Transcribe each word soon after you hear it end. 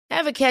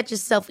Ever catch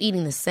yourself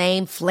eating the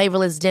same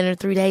flavorless dinner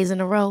 3 days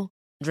in a row?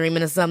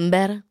 Dreaming of something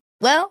better?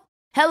 Well,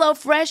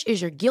 HelloFresh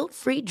is your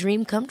guilt-free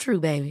dream come true,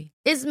 baby.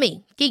 It's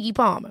me, Keke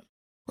Palmer.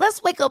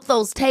 Let's wake up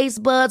those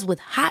taste buds with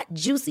hot,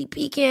 juicy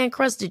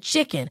pecan-crusted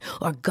chicken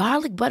or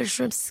garlic butter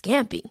shrimp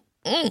scampi.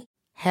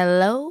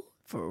 Hello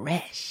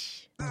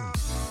Fresh.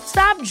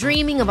 Stop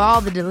dreaming of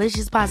all the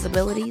delicious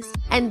possibilities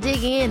and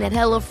dig in at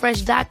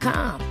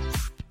HelloFresh.com.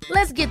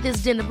 Let's get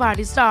this dinner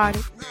party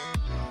started.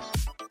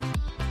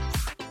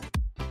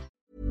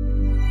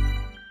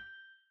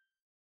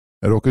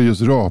 Jag råkade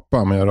just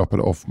rapa, men jag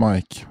rapade off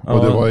mic. Ja.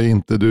 Och det var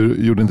inte,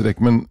 du gjorde inte direkt,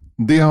 men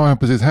det har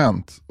precis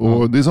hänt.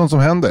 Och det är sånt som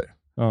händer.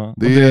 Ja.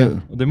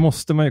 Och det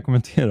måste man ju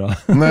kommentera.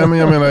 Nej, men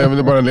jag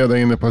ville bara leda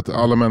in det på att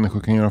alla människor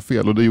kan göra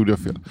fel, och det gjorde jag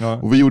fel. Ja.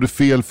 Och vi gjorde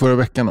fel förra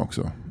veckan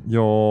också.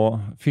 Ja,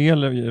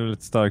 fel är väl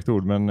ett starkt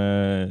ord, men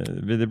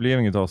det blev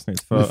inget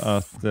avsnitt. För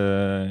att,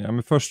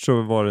 men först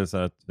så var det så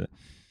här att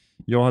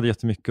jag hade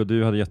jättemycket och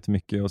du hade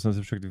jättemycket, och sen så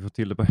försökte vi få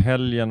till det på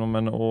helgen,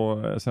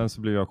 och sen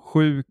så blev jag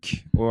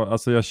sjuk, och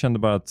alltså jag kände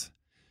bara att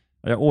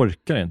jag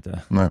orkar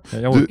inte. Nej.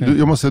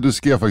 Jag måste säga att du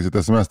skrev faktiskt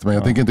ett sms till mig.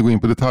 Jag tänker inte gå in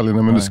på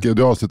detaljerna, men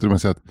du avslutade med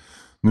att säga att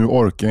nu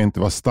orkar jag inte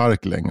vara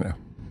stark längre.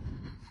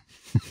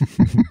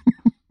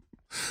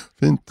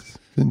 Fint.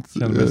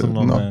 Kände som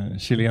någon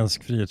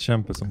chilensk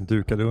frihetskämpe som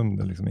dukade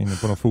under liksom, inne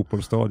på någon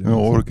fotbollsstadion.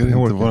 Jag orkar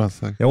inte vara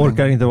stark. Jag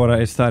orkar inte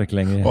vara stark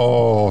längre.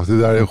 Det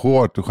där är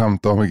hårt att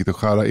skämta om Victor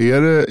Jara.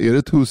 Är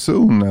det too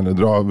soon?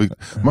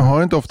 Eller man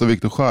har inte ofta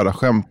Victor Jara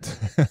skämt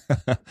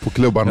på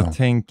klubbarna. Jag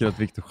tänker att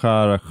Victor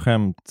Jara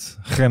skämt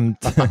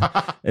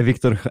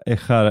Victor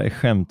Jara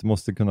skämt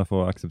måste kunna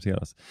få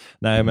accepteras.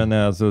 Nej, men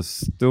alltså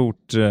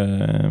stort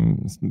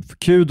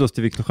kudos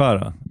till Victor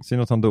Jara.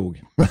 Synd att han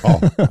dog.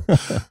 Ja.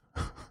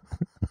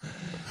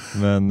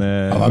 Men,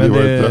 han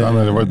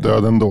hade varit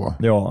död ändå.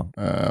 Ja.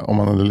 Om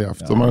han hade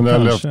levt. Om han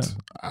hade levt,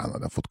 han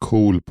hade fått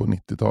cool på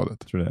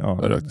 90-talet. Tror det, ja.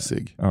 Jag rökte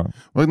cigg. Ja.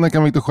 När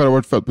kan Victor Jara ha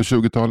varit född? På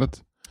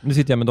 20-talet? Nu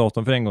sitter jag med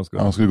datorn för en gång.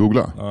 Han skulle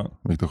googla. Ja.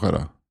 Victor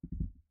Jara.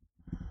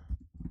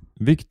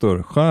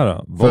 Victor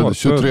Jara var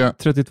 23...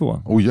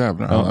 32.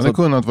 Jävlar. Han hade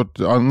kunnat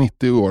varit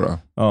 90 år. Då.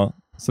 Ja,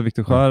 så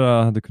Victor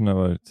Jara hade kunnat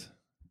varit...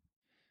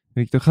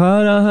 Victor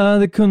Jara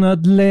hade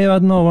kunnat leva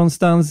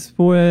någonstans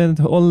på ett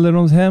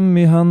ålderdomshem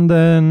i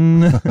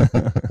Handen.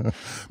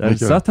 Där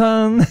satt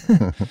han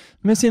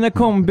med sina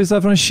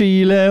kompisar från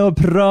Chile och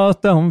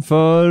pratade om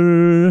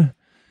förr.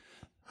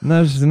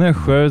 När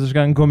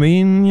sköterskan kom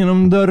in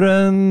genom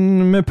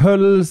dörren med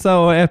pölsa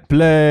och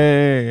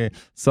äpple,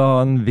 sa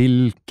han,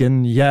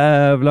 vilken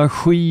jävla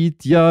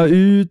skit jag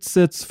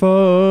utsätts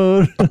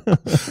för.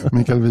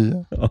 Mikael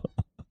Wiehe. Ja.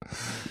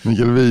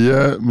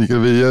 Mikael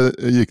Wiehe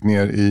gick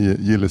ner i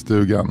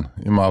Gillestugan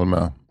i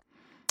Malmö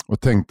och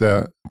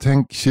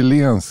tänk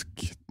chilensk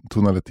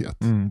tonalitet.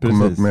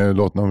 Kom upp med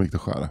låten om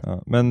Victor Jara.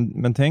 Ja,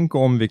 men tänk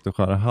om Victor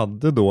Jara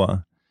hade då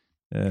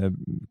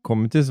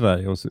kommit till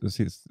Sverige och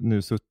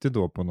nu suttit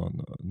då på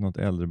något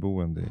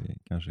äldreboende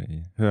kanske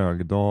i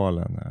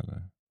Högdalen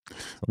eller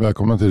så.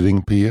 Välkomna till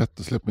Ring P1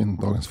 och släpp in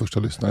dagens första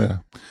lyssnare.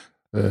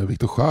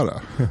 Victor Jara.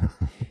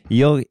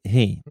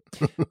 Hej.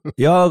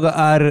 Jag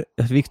är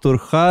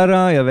Victor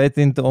Jara. Jag vet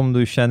inte om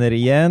du känner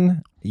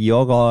igen.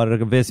 Jag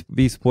är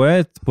viss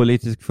poet,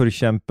 politisk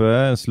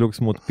förkämpe,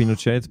 slogs mot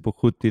Pinochet på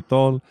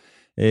 70-tal.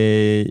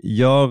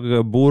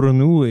 Jag bor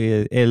nu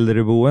i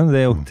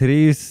äldreboende och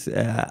trivs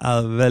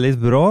väldigt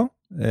bra.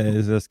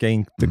 Så jag ska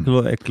inte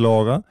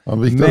klaga. Ja,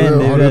 Victor,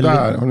 har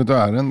du ett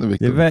ärende,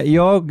 Victor?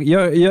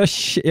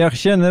 Jag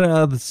känner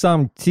att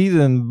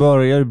samtiden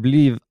börjar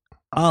bli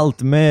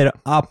allt mer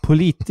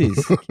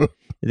apolitisk.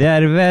 Det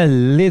är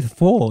väldigt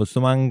få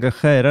som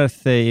engagerar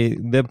sig i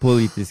det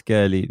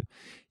politiska livet.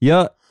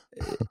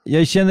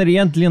 Jag känner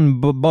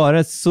egentligen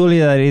bara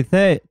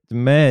solidaritet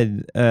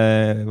med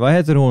vad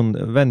heter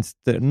hon?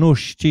 Vänster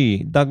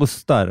Nooshi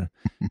Dadgostar.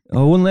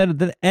 Hon är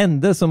den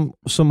enda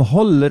som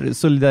håller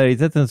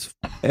solidaritetens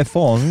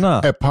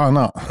fana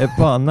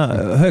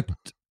högt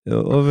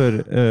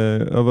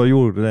över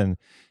jorden.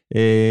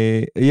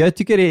 Jag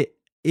tycker det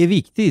är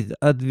viktigt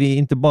att vi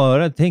inte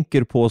bara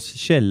tänker på oss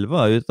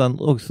själva utan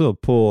också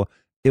på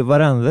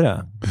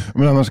varandra.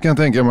 Men annars kan jag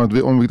tänka mig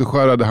att om Victor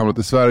Jara hade hamnat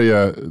i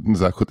Sverige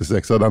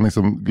 76 så hade han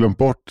liksom glömt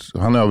bort,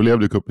 han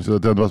överlevde i kuppen så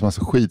det var en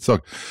massa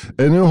skitsak.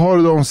 Nu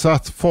har de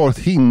satt fart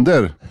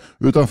hinder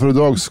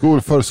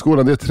utanför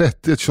förskolan. Det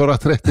är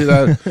 30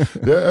 där.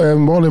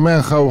 En vanlig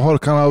människa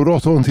kan ha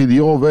bråttom till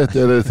jobbet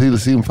eller till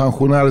sin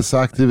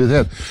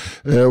pensionärsaktivitet.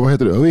 Vad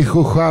heter det?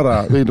 Victor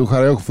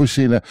Jara, jag får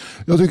Chile.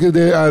 Jag tycker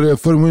det är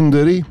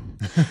förmynderi.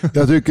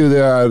 Jag tycker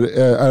det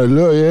är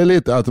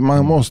löjligt att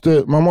man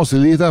måste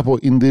lita på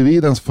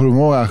individens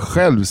förmåga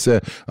själv.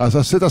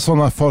 Alltså sätta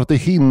sådana farliga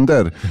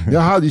hinder.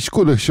 Jag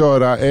skulle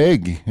köra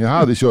ägg. Jag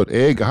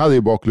hade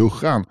i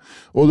bakluckan.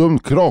 Och de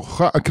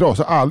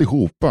krossade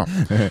allihopa.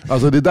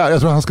 Alltså det där, jag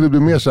tror han skulle bli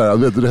mer så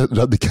här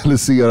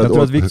radikaliserad. Jag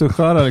tror att Victor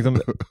Jara liksom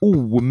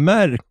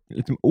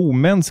liksom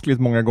omänskligt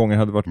många gånger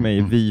hade varit med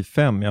i Vi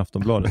 5 i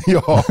Aftonbladet.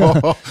 Ja.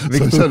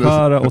 Viktor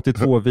Jara,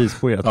 82,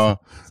 vispoet. Ja.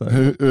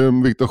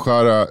 Viktor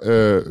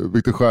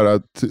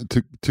Jara,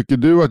 tycker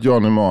du att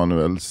Jan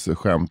Emanuels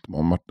skämt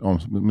om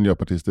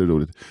miljöpartister är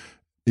roligt?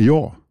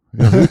 Ja.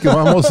 Jag tycker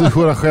man måste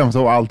kunna skämta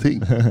om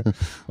allting.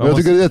 Jag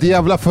tycker det är ett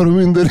jävla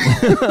förmynderi.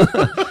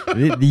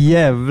 Det är ett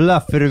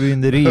jävla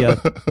förmynderi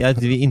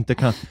att vi inte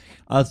kan...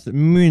 Alltså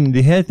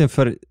myndigheten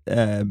för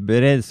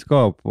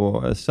beredskap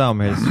och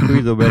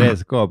samhällsskydd och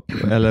beredskap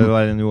eller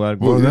vad det nu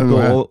är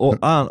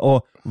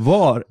och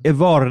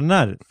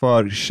varnar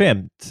för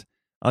skämt.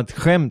 Att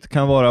skämt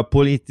kan vara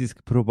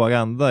politisk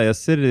propaganda. Jag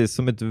ser det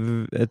som ett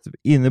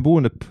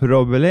inneboende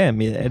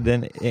problem i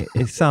den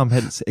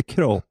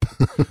samhällskropp.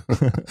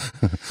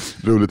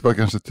 Roligt var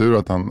kanske tur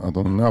att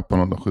han nöp på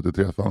någon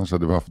 73, för annars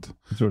hade vi haft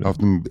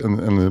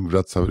en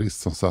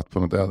rättshaverist som satt på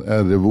något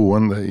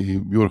äldreboende i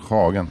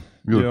Björkhagen.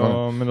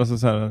 Ja, men alltså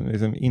så här,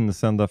 liksom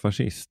insända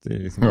fascist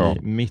liksom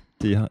mitt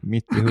i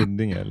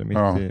Huddinge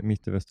eller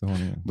mitt i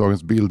Västerhaninge.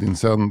 Dagens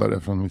bildinsändare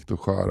från Viktor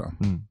Jara.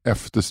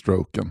 Efter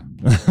stroken.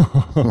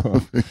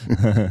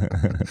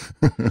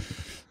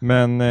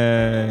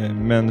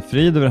 men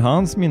frid över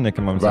hans minne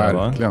kan man väl säga,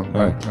 va?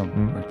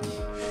 Verkligen.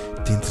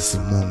 Det är inte så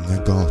många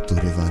gator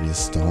i varje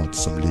stad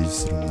som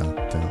lyser om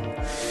natten.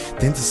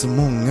 Det är inte så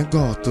många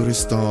gator i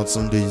stad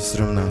som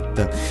lyser om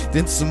natten. Det är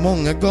inte så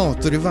många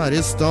gator i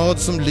varje stad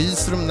som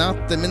lyser om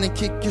natten. Men en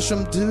kicker som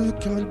du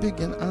kan väl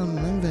bygga en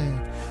annan väg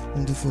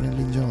om du får en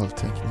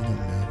linjalteckning av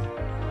mig.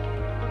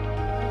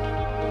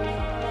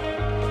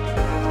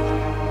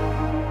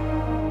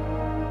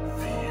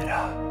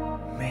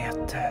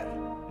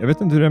 Jag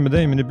vet inte hur det är med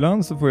dig, men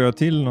ibland så får jag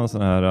till någon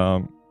sån här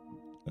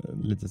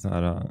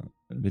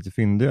lite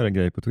fyndigare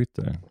grej på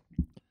Twitter.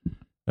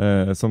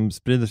 Som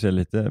sprider sig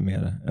lite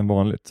mer än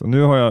vanligt. Och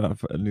nu har jag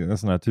en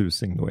sån här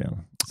tusing då igen.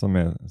 Som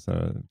är så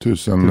här,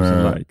 1000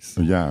 likes.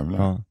 Jävlar.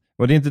 Ja.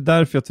 Och det är inte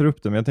därför jag tar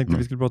upp det, men jag tänkte att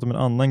vi skulle prata om en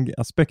annan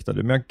aspekt av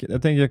det. Men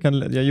jag tänkte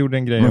jag gjorde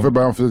en grej. Men för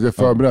att jag är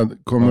förberedd,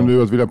 kommer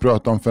du att vilja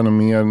prata om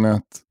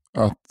fenomenet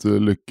att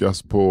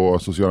lyckas på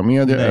sociala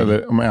medier? Nej.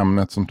 Eller om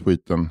ämnet som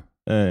tweeten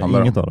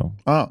handlar inget om? av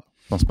dem.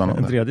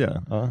 Spännande. En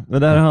tredje. Ja.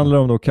 Men det här handlar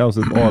om då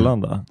kaoset på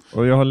Arlanda.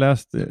 Och jag har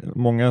läst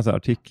många så här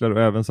artiklar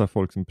och även så här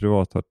folk som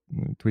privat har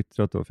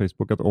twittrat och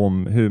facebookat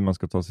om hur man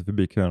ska ta sig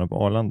förbi köerna på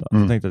Arlanda. Så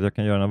jag tänkte att jag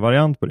kan göra en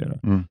variant på det då.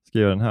 Ska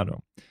jag göra den här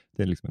då?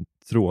 Det är liksom en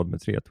tråd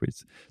med 3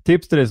 tweets.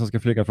 Tips till dig som ska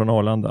flyga från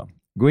Arlanda.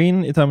 Gå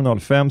in i terminal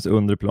 5s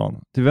undre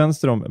plan. Till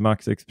vänster om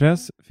Max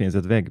Express finns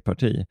ett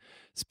väggparti.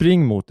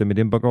 Spring mot det med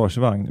din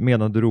bagagevagn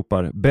medan du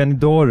ropar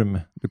Benidorm.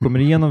 Du kommer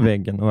igenom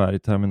väggen och är i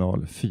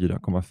terminal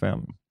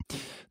 4,5.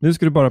 Nu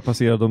ska du bara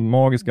passera de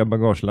magiska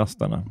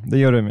bagagelastarna. Det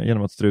gör du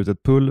genom att strö ut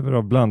ett pulver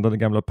av blandade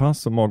gamla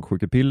pass och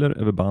magsjukepiller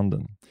över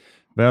banden.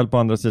 Väl på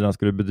andra sidan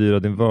ska du bedyra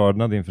din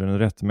vördnad inför den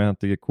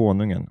rättmätige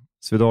konungen,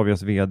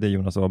 Swedavias vd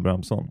Jonas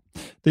Abrahamsson.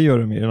 Det gör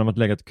du genom att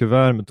lägga ett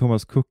kuvert med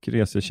Thomas Cook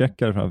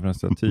resecheckar framför en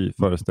staty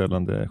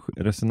föreställande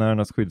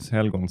resenärernas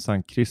skyddshelgon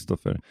Sankt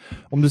Kristoffer.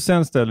 Om du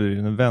sen ställer dig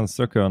i den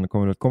vänstra kön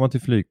kommer du att komma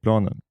till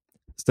flygplanen.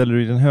 Ställer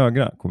du i den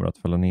högra kommer du att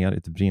falla ner i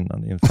ett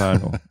brinnande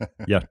inferno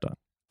hjärta.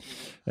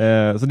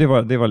 Så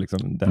det var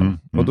liksom den.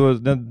 Och då,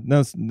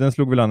 den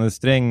slog väl an en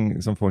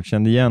sträng som folk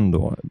kände igen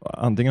då.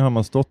 Antingen har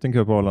man stått i en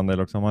kö på Arlanda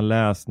eller också har man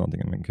läst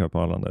någonting om en kö på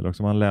Arlanda eller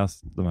också har man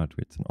läst de här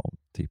tweetsen om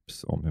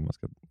tips om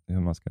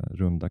hur man ska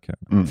runda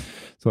kön.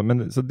 Så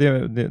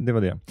det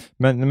var det.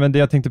 Men det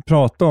jag tänkte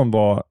prata om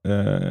var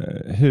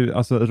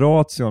alltså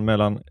ration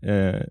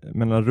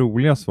mellan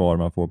roliga svar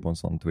man får på en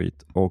sån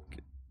tweet och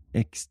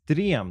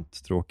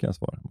extremt tråkiga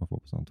svar man får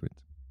på en sån tweet.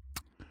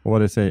 Och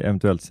vad det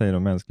eventuellt säger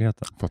om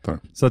mänskligheten. Fattar.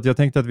 Så att jag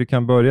tänkte att vi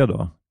kan börja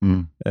då.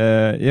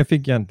 Jag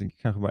fick egentligen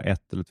kanske bara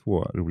 1 eller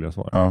 2 roliga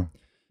svar. Ja.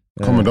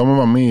 Kommer de att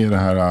vara med i det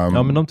här?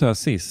 Ja, men de tar jag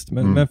sist.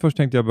 Men först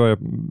tänkte jag börja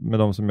med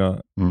de som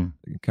jag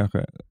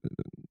kanske...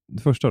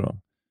 Det första då.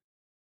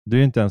 Du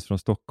är inte ens från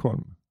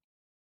Stockholm.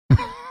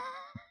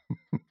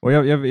 Och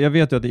jag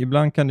vet ju att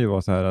ibland kan det ju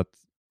vara så här att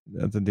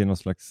det är någon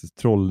slags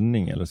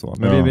trollning eller så.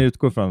 Men vi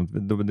utgår från att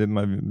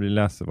vi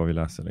läser vad vi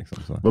läser.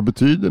 Liksom, så. Vad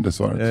betyder det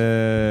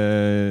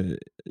svaret?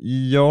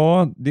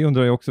 Ja, det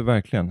undrar jag också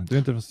verkligen. Du är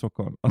inte från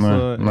Stockholm.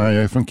 Alltså, nej,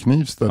 jag är från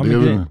Knivsta.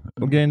 Ja,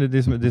 och grejen är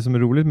det som är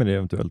roligt med det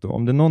eventuellt. Då,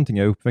 om det är någonting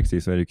jag är uppväxt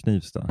i så är det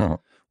Knivsta. Ja.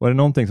 Och är det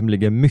någonting som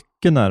ligger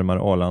mycket närmare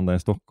Arlanda än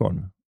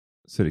Stockholm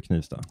så är det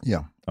Knivsta.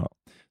 Ja.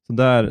 Så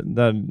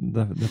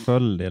där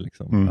föll det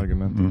liksom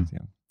argumentet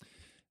igen.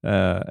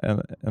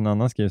 En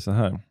annan skriver så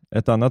här.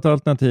 Ett annat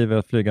alternativ är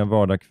att flyga en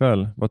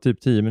vardagskväll. Var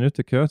typ 10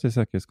 minuter kö till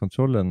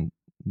säkerhetskontrollen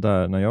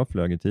där när jag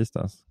flög i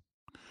tisdags.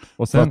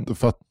 Och sen...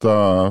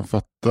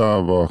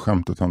 Fatta vad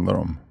skämtet handlar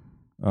om.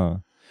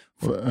 Ja.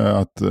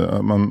 Att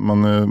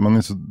man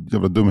är så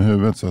jävla dum i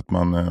huvudet så att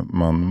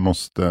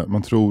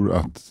man tror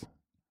att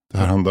det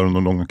här handlar om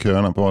de långa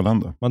köerna på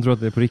Arlanda. Man tror att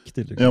det är på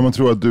riktigt. Liksom. Ja, man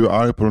tror att du är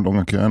arg på de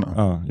långa köerna.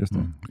 Ja, just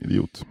det.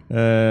 Idiot.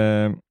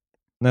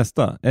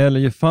 Nästa. Eller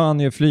ju fan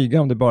jag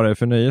flyga om det bara är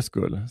för nöjes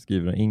skull,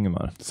 skriver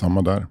Ingemar.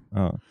 Samma där.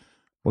 Ja.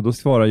 Och då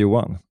svarar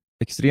Johan.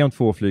 Extremt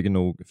få flyger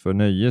nog för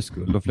nöjes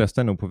skull. De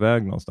flesta är nog på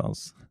väg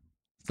någonstans.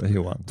 säger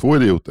Johan. 2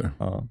 idioter.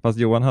 Ja, fast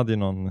Johan hade ju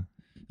någon...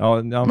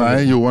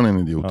 Nej, Johan är en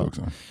idiot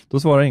också. Då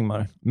svarar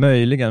Ingmar.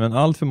 Möjligen, men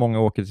allt för många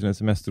åker till en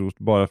semesterort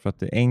bara för att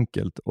det är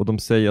enkelt och de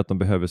säger att de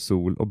behöver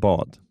sol och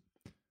bad.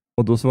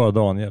 Och då svarar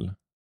Daniel.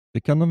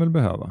 Det kan de väl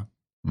behöva.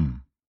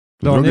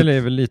 Daniel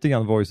är väl lite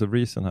grann voice of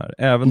reason här.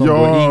 Även om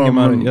då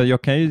Ingmar... Men...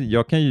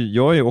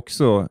 Jag är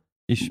också...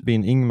 Ich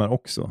bin Ingmar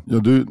också.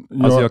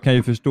 Alltså jag kan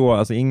ju förstå,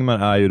 alltså Ingmar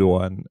är ju då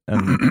en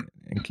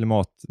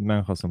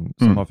klimatmänniska som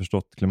har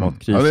förstått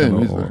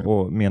klimatkrisen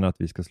och menar att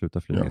vi ska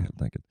sluta flyga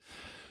helt enkelt.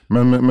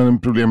 Men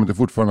problemet är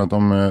fortfarande att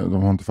de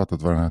har inte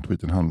fattat vad den här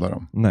tweeten handlar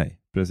om. Nej,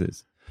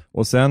 precis.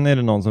 Och sen är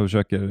det någon som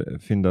försöker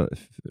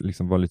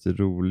liksom vara lite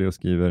rolig och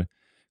skriver: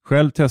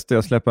 själv testade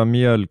jag släppa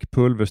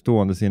mjölkpulver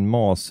stående i en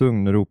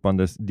masugn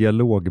ropandes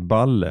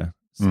dialogballe.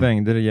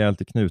 Svängde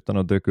rejält i knutarna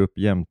och dök upp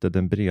jämte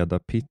den breda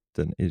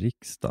pitten i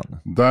riksdagen.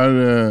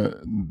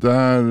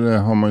 Där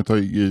har man ju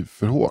tagit i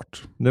för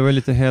hårt. Det var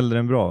lite hellre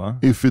än bra, va?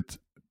 If it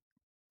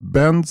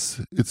bends,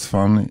 it's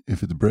funny.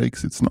 If it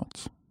breaks, it's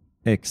not.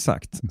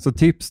 Exakt. Så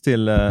tips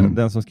till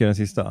den som skrev den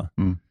sista.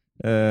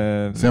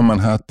 Ser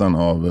Manhattan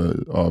av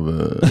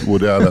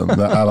Woody Allen,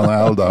 där Alan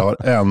Alda har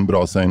en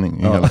bra sägning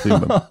i hela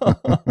filmen.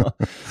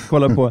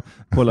 kolla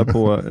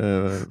på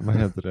vad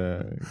heter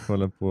det?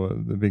 Kolla på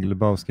The Big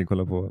Lebowski,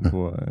 kolla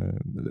på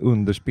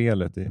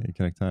underspelet i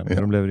karaktären.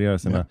 Ja. De levererar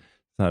sina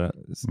så här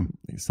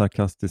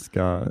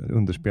sarkastiska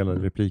underspelade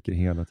repliker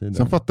hela tiden.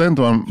 Sen fattar jag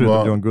inte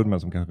förutom John Goodman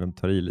som kanske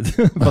tar i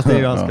lite. Fast det är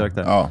ju hans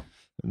karaktär. Ja.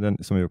 Den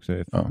som ju också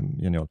är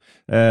genial.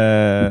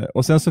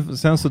 Och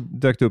sen så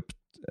dök det upp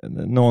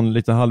någon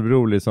lite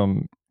halvrolig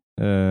som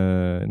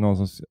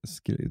någon som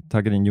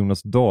taggade in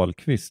Jonas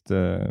Dahlqvist,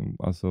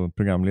 alltså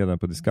programledaren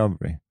på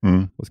Discovery,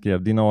 och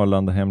skrev: din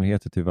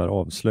Arlanda-hemlighet är tyvärr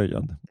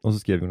avslöjad. Och så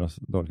skrev Jonas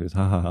Dahlqvist: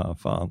 haha,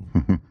 fan.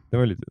 Det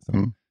var lite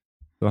så.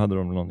 Då hade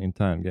de någon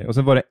intern grej. Och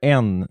sen var det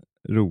en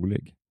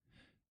rolig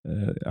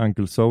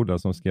Uncle Soda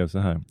som skrev så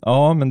här: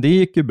 ja, men det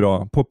gick ju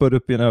bra. Poppade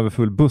upp i en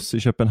överfull buss i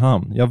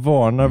Köpenhamn. Jag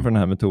varnar för den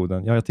här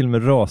metoden. Jag har till och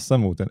med rasat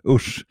mot den.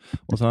 Usch.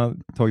 Och så har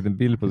han tagit en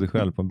bild på sig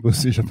själv på en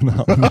buss i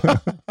Köpenhamn.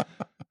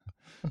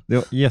 Det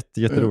var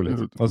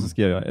jätteroligt. Och så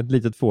skrev jag: ett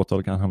litet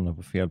fåtal kan hamna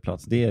på fel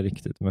plats. Det är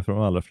riktigt. Men för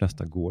de allra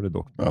flesta går det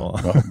dock bra.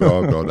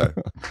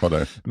 Bra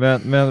där.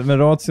 Men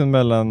ratien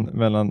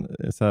mellan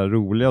så här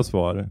roliga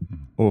svar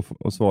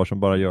och svar som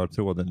bara gör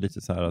tråden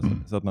lite så här, alltså,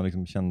 så att man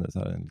liksom känner så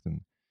här en liten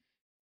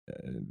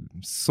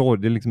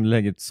sorg, det liksom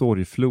lägger ett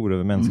sorgflor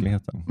över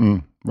mänskligheten.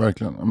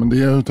 Verkligen. Men det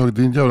är överhuvudtaget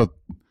ett jävla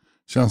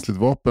känsligt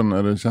vapen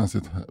eller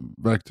känsligt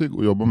verktyg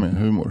att jobba med,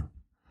 humor.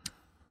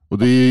 Och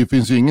det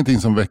finns ju ingenting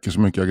som väcker så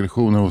mycket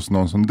aggressioner hos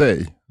någon som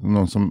dig.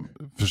 Någon som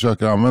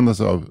försöker använda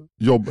sig av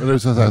jobb, eller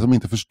så här, som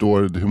inte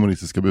förstår det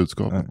humoristiska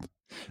budskapet.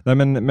 Nej,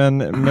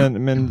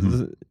 men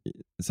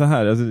så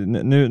här, alltså,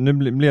 nu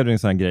blev det en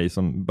sån här grej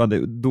som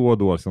då och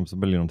då liksom, så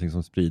blir det någonting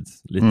som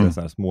sprids lite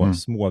så här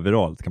små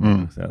viralt kan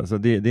man säga. Alltså,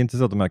 det är inte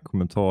så att de här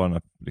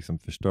kommentarerna liksom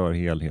förstör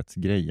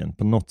helhetsgrejen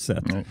på något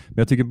sätt. Nej. Men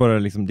jag tycker bara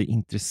liksom det är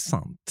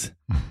intressant.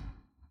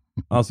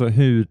 Alltså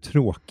hur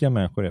tråkiga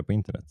människor är på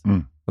internet.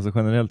 Alltså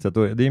generellt sett,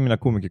 och det är mina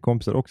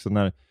komikerkompisar också,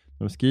 när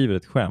de skriver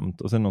ett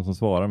skämt och sen någon som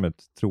svarar med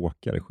ett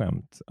tråkigare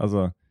skämt.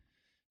 Alltså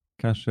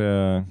kanske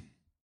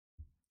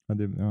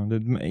det är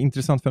ett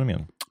intressant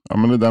fenomen. Ja,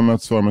 men det där med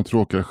att svara med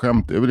tråkigare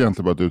skämt är väl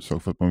egentligen bara ett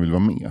utslag för att man vill vara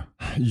med.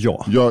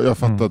 Ja. Jag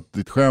fattar att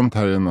ditt skämt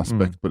här är en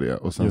aspekt på det.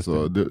 Och sen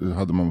så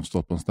hade man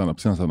stått på en stand-up.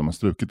 Sen så hade man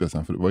strukit det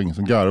sen. För det var ingen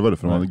som garvade,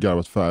 för de hade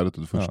garvat färdigt.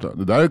 Och det första.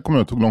 Det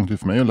där tog lång tid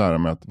för mig att lära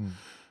mig att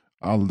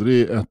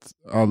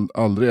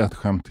aldrig ett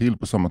skämt till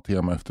på samma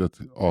tema efter ett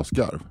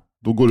asgarv.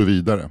 Då går du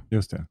vidare.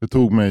 Just det. Det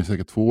tog mig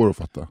säkert 2 år att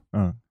fatta.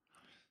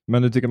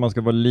 Men du tycker man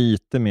ska vara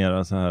lite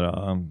mer så här,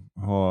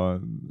 ha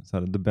så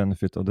här, the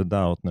benefit of the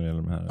doubt när det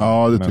gäller de här?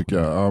 Ja, det tycker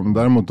jag. Ja, men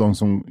däremot de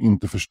som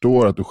inte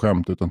förstår att du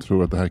skämtar utan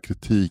tror att det här är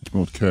kritik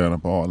mot köerna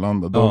på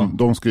Arlanda.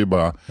 De ska ju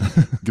bara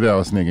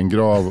gräva sin egen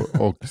grav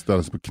och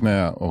ställa sig på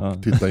knä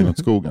och titta inåt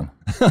skogen.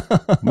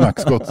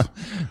 Nackskott.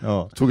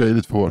 Tog jag i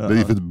lite för hårt. Det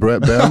gick lite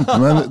bänt,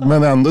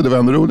 men ändå, det var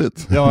ändå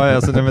roligt. Ja,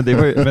 alltså, men det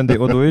var ju,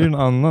 och då är det en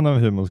annan av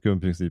humorns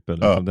grundprinciper.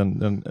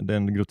 Liksom,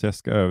 den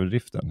groteska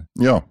överdriften.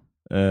 Ja.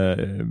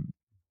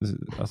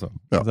 Alltså,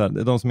 så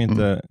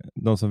här,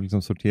 de som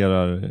liksom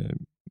sorterar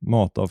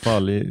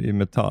matavfall i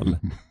metall,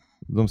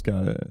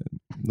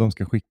 de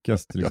ska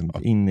skickas till, liksom,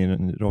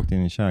 rakt in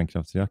i en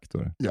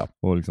kärnkraftsreaktor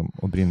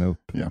och brinna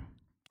upp.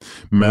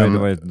 Men,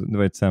 det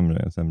var ett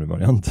sämre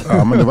variant.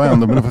 Ja, men det var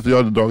ändå för att jag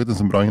hade dragit den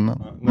så bra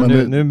innan. Men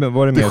nu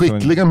var det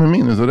skickliga med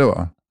min, så det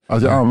var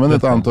att jag använde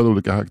ett antal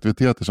olika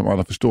aktiviteter som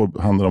alla förstår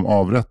handlar om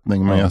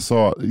avrättning, men jag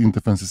sa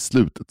inte förrän i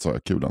slutet sa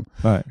jag kulan.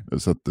 Nej.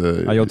 Så att,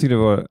 jag tyckte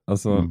det var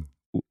alltså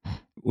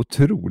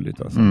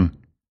otroligt alltså.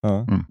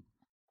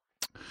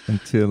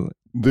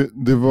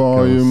 Det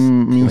var ju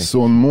min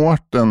son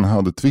Mårten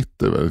hade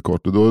Twitter väldigt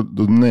kort, och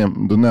då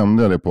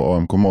nämnde jag det på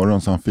AMK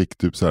morgon, så han fick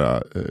typ så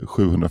här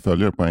 700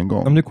 följare på en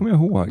gång. Men det kommer jag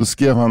ihåg. Då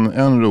skrev han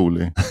en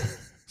rolig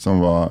som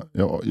var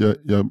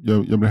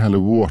jag blir hellre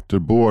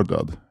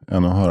waterboardad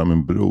än att höra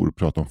min bror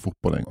prata om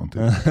fotboll en gång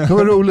till. Det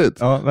var roligt.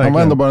 Ja, han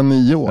var ändå bara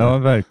 9 år. Ja,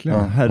 verkligen.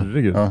 Ja.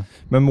 Herregud. Ja.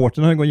 Men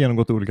Mårten har ju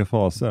genomgått olika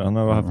faser. Han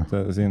har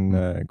haft sin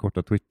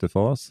korta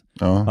Twitter-fas.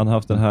 Ja. Han har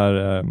haft den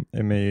här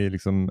med i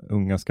liksom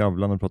unga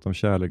Skavlan och pratat om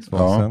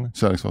kärleksfasen. Ja,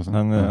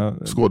 kärleksfasen.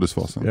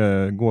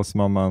 Skådisfasen.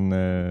 Gåsmamman,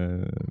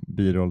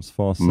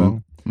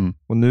 birollsfasen.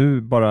 Och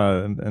nu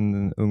bara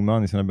en ung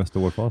man i sina bästa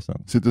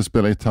år-fasen. Sitter och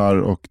spelar gitarr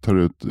och tar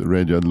ut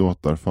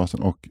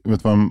Radiohead-låtar-fasen. Och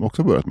vet du vad han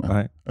också börjat med?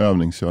 Nej.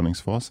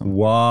 Övningskörningsfasen.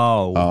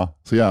 Wow! Ja,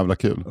 så jävla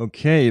kul.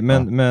 Okej,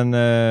 men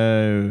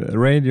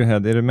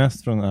Radiohead, är det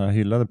mest från den här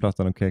hyllade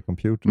plattan OK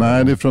Computer?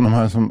 Nej, det är från de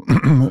här som,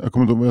 jag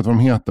kommer inte ihåg vad de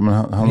heter. Men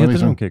han heter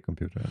liksom, den OK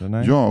Computer? Eller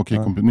nej? Ja, OK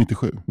Computer,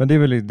 97. Men det är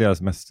väl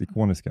deras mest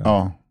ikoniska?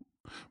 Ja.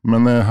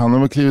 Men han har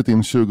väl klivit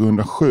in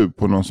 2007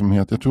 på någon som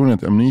heter, jag tror den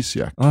heter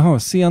Amnesiac. Jaha,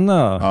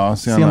 sena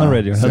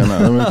Radiohead.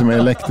 Sena. De är lite mer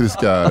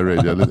elektriska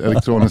Radiohead,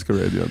 elektroniska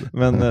Radiohead.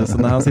 Men så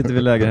när han sitter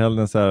vid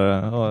lägerhelgen så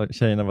här,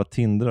 tjejerna var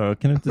tindrar.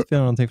 Kan du inte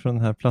spela någonting från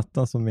den här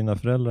plattan som mina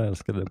föräldrar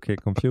älskade,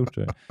 OK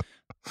Computer?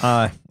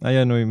 Nej, jag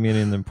är nog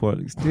mer inne på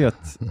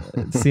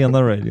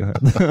sena Radiohead.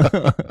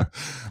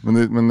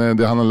 men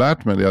det han har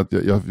lärt mig är att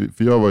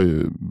jag var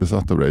ju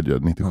besatt av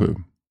Radiohead 97.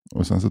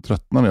 Och sen så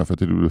tröttnade jag för att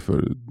det blev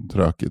för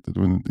tråkigt. Det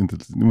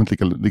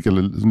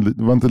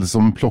var inte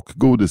som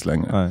plockgodis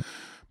längre. Nej.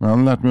 Men han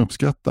har lärt mig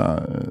uppskatta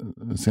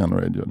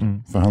senare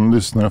Radiohead. För han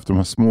lyssnar efter de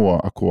här små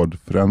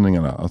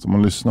ackordförändringarna. Alltså om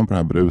man lyssnar på det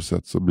här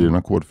bruset så blir det en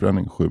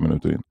ackordförändring 7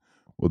 minuter in.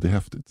 Och det är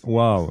häftigt.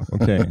 Wow,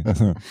 okej.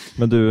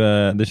 Men du,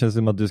 det känns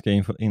som att du ska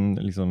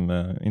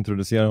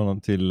introducera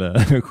honom till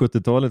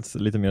 70-talets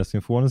lite mer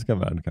symfoniska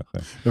värld kanske.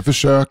 Jag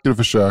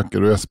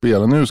försöker och jag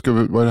spelar. Nu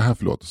vad är det här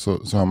för låt?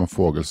 Så har man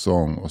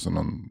fågelsång och så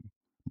någon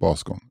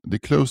basgång. Det är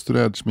Close to the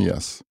Edge med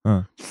Yes.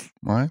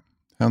 Nej,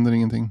 händer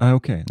ingenting.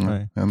 Okej.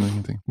 Nej. Händer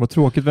ingenting. Vad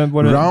tråkigt. Vem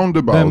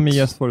med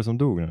Yes var det som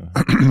dog nu?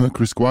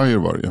 Chris Squire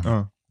var det ju.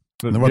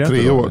 Det var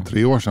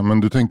 3 år sedan, men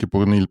du tänker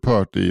på Neil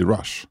Peart i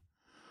Rush.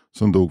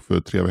 Som dog för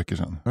 3 veckor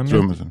sedan.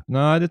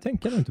 Nej, det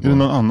tänker jag inte på. Är det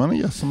någon annan i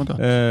Yes som har dött?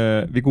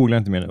 Vi googlar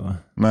inte mer nu, va?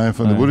 Nej,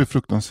 för det vore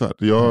fruktansvärt.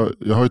 Jag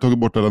har ju tagit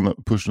bort alla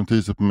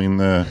pushnotiser på min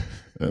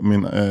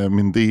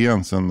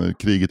DN sen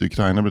kriget i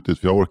Ukraina bröt ut.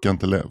 För jag orkar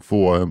inte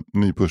få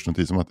ny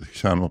pushnotis om att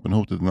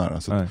kärnvapenhotet är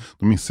nära. Så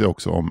då missar jag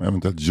också om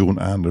eventuellt Jon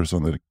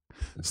Anderson eller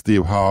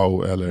Steve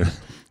Howe eller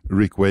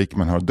Rick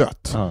Wakeman har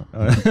dött.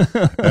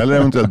 Eller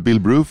eventuellt Bill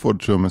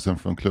Bruford, trummisen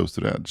från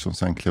Close to the Edge, som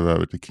sen klev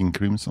över till King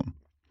Crimson.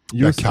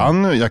 Jag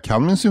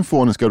kan min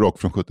symfoniska rock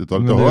från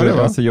 70-talet.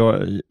 Alltså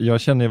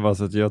jag känner ju bara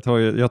så att jag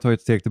tar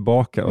ett steg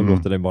tillbaka och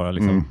låter dig bara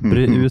liksom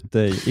bre ut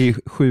dig i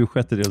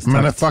 7/6 takt.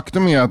 Men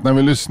faktum är att när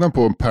vi lyssnar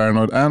på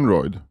Paranoid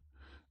Android,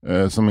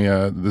 som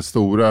är det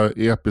stora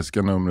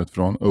episka numret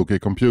från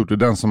OK Computer,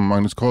 den som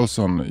Magnus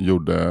Carlsson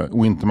gjorde,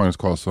 och inte Magnus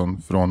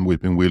Carlsson från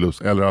Weeping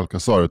Willows eller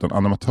Alcazar, utan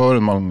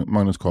animatören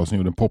Magnus Carlsson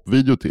gjorde en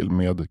popvideo till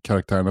med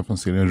karaktärerna från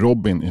serien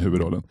Robin i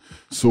huvudrollen.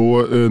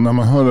 Så när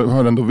man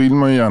hör den, då vill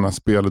man ju gärna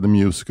spela The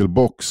Musical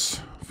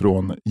Box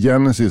från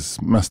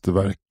Genesis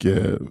mästerverk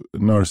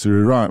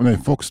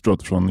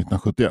Foxtrot från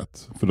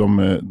 1971. För de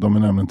är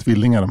nämligen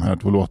tvillingar, de här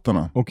 2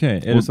 låtarna.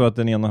 Okej, är det så att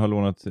den ena har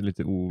lånat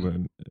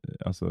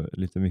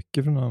lite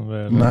mycket från den andra?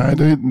 Eller? Nej,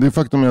 det är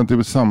faktum att det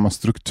är samma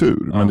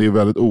struktur. Men det är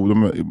väldigt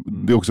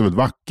det är också väldigt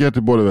vackert. Det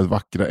är både väldigt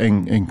vackra,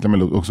 enkla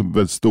melodier. Också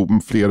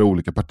väldigt flera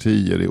olika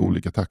partier i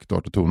olika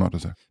taktarter och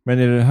tonarter. Men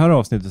är det här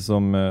avsnittet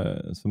som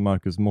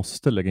Marcus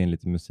måste lägga in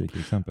lite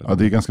musikexempel? Ja,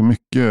 det är ganska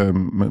mycket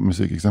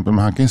musikexempel.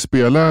 Men han kan ju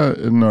spela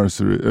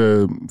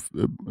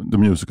The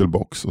Musical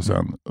Box och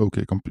sen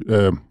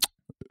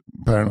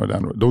Paranoid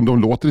Android.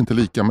 De låter inte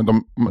lika,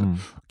 men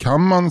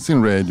kan man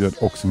sin Radiohead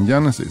och sin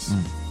Genesis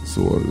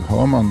så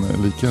hör man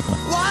likheterna.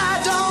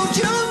 Why don't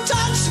you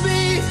touch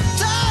me?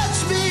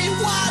 Touch me.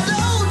 Why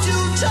don't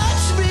you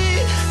touch me?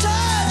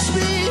 Touch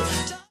me.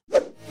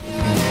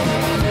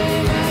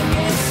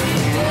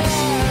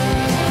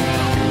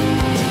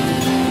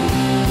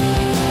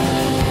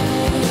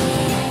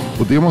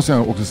 Och det måste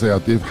jag också säga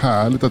att det är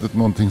härligt att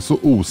någonting så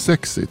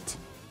osexigt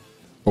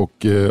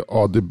och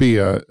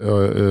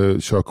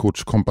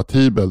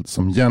ADB-körkortskompatibelt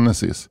som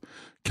Genesis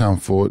kan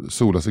få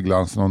sola sig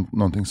glans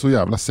någonting så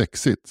jävla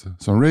sexigt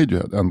som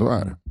Radiohead ändå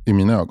är i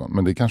mina ögon.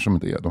 Men det kanske de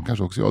inte är. De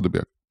kanske också är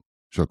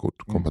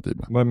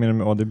ADB-körkortkompatibla. Vad menar du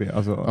med ADB?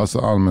 Alltså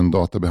allmän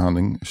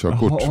databehandling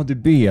körkort.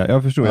 ADB,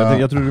 jag förstår.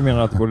 Jag tror du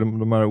menar att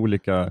de här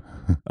olika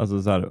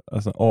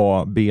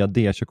A, B,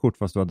 D-körkort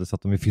fast du hade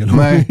satt dem i fel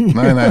ordning.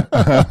 Nej.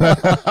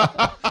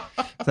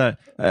 Så här,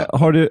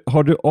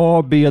 har du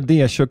A, B,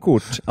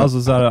 D-körkort?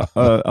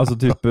 Alltså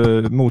typ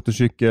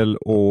motorcykel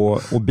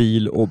och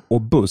bil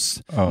och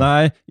buss. Ja.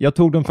 Nej, jag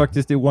tog dem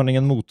faktiskt i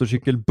ordningen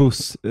motorcykel,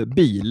 buss,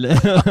 bil.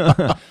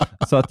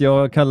 Så att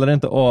jag kallar det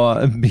inte A,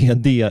 B,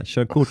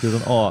 D-körkort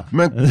utan A,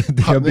 D,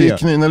 B.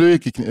 När du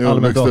gick i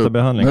allmän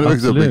databehandling,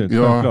 absolut.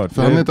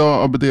 För han inte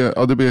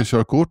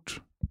ADB-körkort.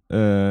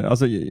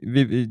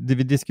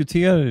 Vi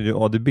diskuterade ju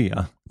ADB.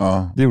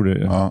 Ja. Det gjorde det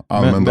ju. Ja,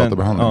 allmän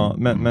databehandling. Ja,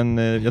 men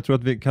jag tror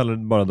att vi kallar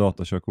det bara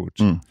datakörkort.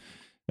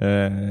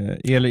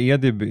 Eller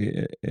EDB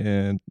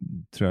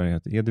tror jag det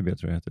heter. EDB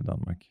tror jag heter i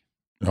Danmark.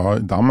 Ja,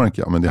 Danmark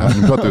ja, men det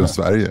här, nu pratar vi om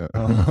Sverige.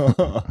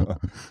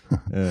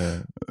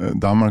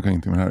 Danmark har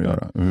ingenting med det här att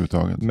göra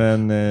överhuvudtaget.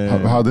 Men,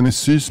 hade ni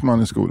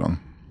Sysman i skolan?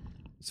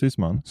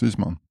 Sysman?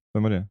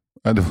 Vem var det?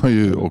 Ja, det var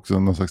ju också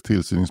någon slags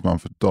tillsyningsman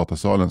för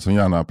datasalen som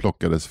gärna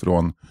plockades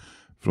från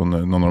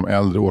någon av de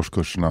äldre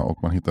årskurserna,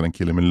 och man hittade en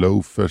kille med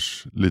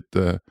loafers,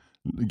 lite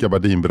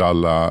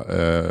gabardinbralla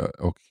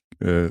och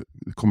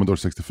Commodore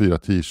 64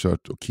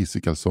 t-shirt och kiss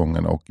i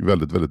kalsongerna och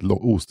väldigt, väldigt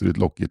ostridigt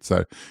lockigt så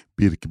här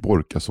Birk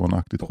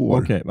Borkason-aktigt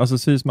hår. Okej, alltså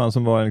Sysman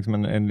som var liksom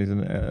en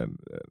liten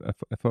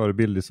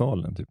förebild i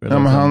salen typ. Ja,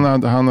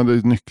 men han hade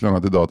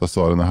nycklarna till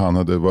datasalen när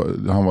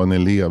han var en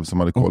elev som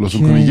hade koll och som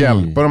kunde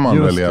hjälpa de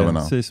andra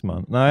eleverna.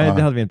 Sysman. Nej,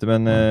 det hade vi inte,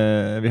 men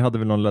vi hade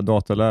väl någon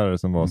datalärare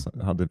som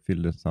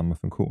fyllde samma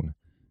funktion.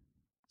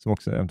 Som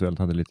också eventuellt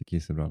hade lite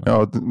kiss i brallan.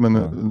 Ja,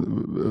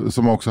 men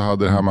som också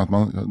hade det här med att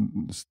man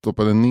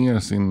stoppade ner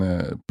sin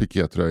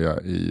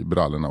pikétröja i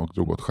brallorna och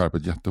drog åt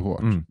skärpet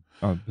jättehårt.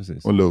 Ja,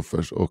 precis. Och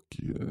loafers och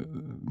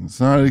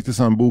sån här riktigt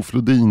sån Bo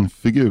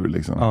Flodin-figur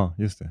liksom. Ja,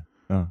 just det.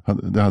 Ja.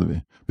 Det hade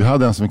vi. Vi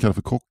hade en som vi kallade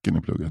för kocken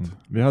i plugget.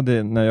 Vi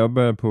hade, när jag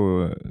började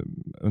på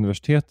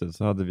universitetet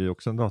så hade vi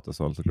också en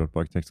datasal såklart på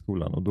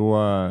arkitektskolan. Och då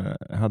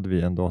hade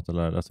vi en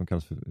datalärare som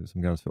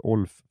kallas för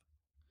Olf.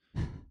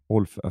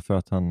 Olf för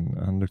att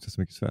han luktar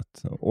så mycket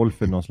svett.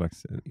 Olf är någon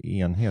slags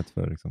enhet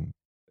för liksom,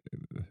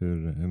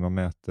 hur man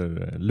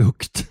mäter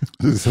lukt.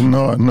 Så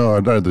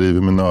nördar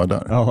driver med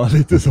nördar. Ja,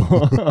 lite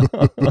så.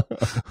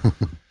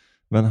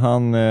 Men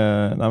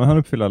han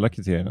uppfyller alla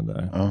kriterierna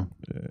där. Ja.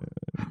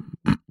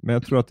 Men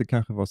jag tror att det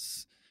kanske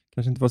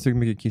inte var så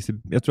mycket kiss.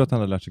 Jag tror att han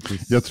hade lärt sig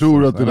kiss. Jag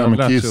tror att det där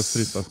med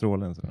kiss.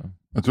 Strålen,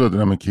 jag tror att det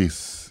där med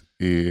kiss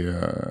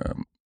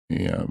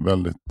är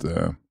väldigt...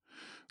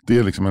 det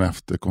är liksom en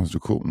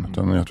efterkonstruktion.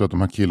 Jag tror att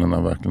de här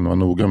killarna verkligen var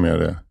noga med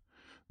det.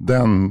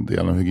 Den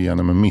delen av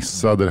hygienen, men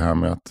missade det här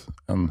med att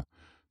en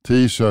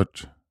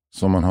t-shirt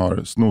som man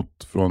har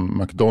snott från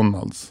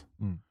McDonalds,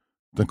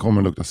 den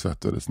kommer lukta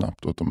svett väldigt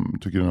snabbt och att de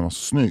tycker den var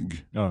så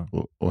snygg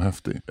och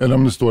häftig. Eller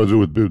om det står ett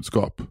roligt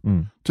budskap.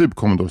 Typ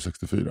Commodore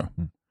 64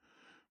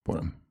 på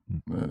den.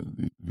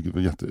 Vilket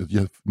var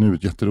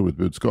ett jätteroligt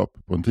budskap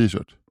på en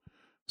t-shirt.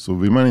 Så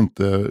vill man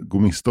inte gå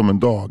miste om en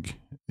dag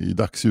i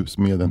dagsljus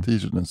med den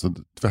t-shirten, så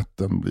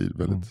tvätten blir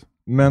väldigt...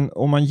 Men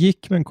om man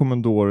gick med en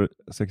Commodore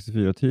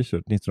 64 t-shirt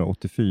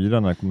 1984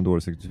 när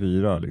Commodore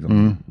 64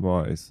 liksom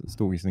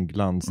stod i sin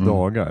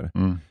glansdagar.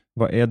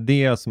 Vad är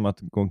det som att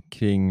gå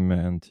omkring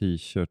med en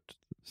t-shirt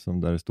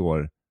som där det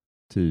står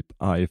typ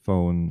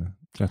iPhone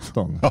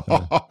 13?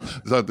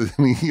 Så att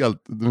den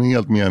är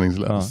helt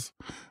meningslös.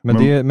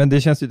 Ja. Men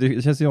det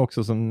känns ju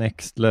också som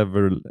next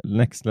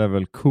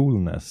level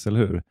coolness, eller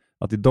hur?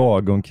 Att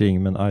idag gå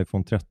omkring med en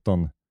iPhone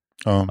 13.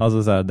 Ja.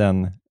 Alltså så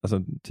här,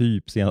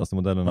 typ senaste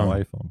modellen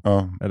av iPhone.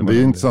 Ja. Det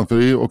är intressant, för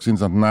det är också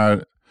intressant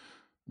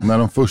när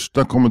de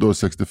första Commodore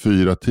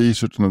 64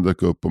 t-shirtarna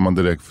dök upp och man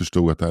direkt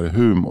förstod att det här är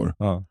humor.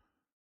 Ja.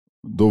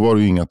 Då var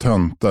det ju inga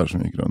töntar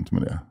som gick runt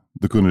med det.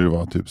 Då kunde det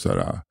vara typ så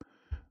här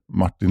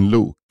Martin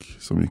Luuk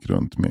som gick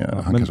runt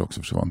med, han kanske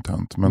också var en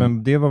tönt.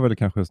 Men det var väl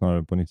kanske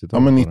snarare på 90-talet? Ja,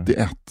 men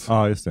 91.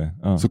 Ja, just det.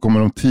 Ja. Så kommer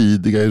de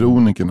tidiga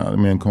ironikerna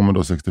med en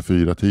Commodore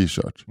 64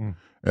 t-shirt.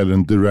 Eller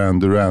en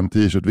Duran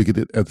t-shirt, vilket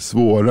är ett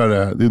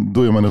svårare,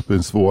 då är man uppe i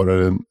en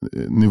svårare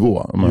nivå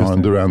om man har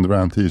en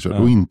Duran t-shirt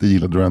och inte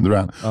gillar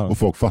Duran och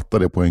folk fattar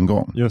det på en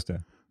gång. Just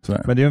det.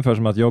 Sådär. Men det är ungefär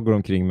som att jag går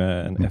omkring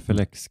med en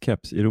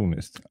FLX-keps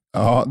ironiskt.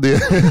 Ja, det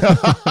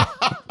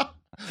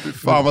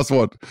fan vad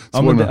svårt.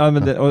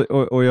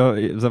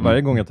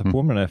 Varje gång jag tar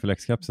på mig den här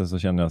FLX-kepsen så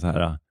känner jag så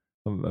här,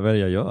 vad är det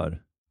jag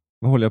gör?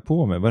 Vad håller jag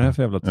på med? Vad är det här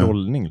för jävla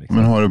trollning? Liksom?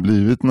 Men har det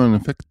blivit någon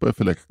effekt på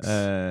FLX?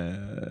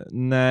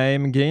 Nej,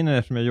 men grejen är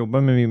eftersom jag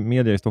jobbar med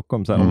media i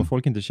Stockholm, så här, om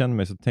folk inte känner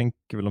mig så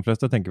tänker väl de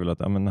flesta att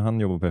han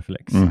jobbar på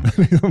FLX.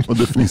 Och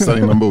du fnissar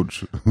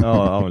inombords.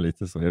 ja,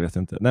 lite så, jag vet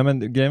inte. Nej,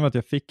 men grejen var att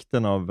jag fick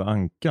den av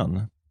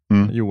Ankan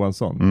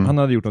Johansson. Han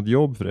hade gjort något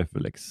jobb för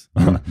FLX.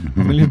 Han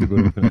ville inte gå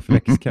runt med en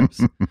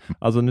FLX-keps.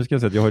 Alltså nu ska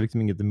jag säga att jag har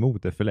liksom inget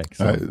emot FLX.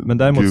 Nej, men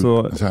däremot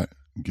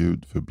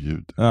Gud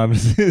förbjud. Ja,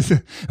 precis.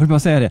 Jag vill bara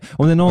säga det.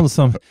 Om det är någon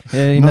som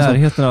är i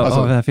närheten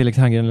av Felix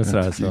Herngren eller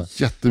sådär.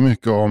 Så.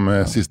 Jättemycket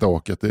om Sista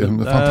åket. Det är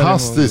en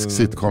fantastisk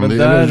sitcom.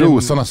 Det är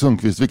Rosanna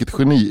Sundqvist. Vilket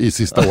geni i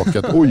Sista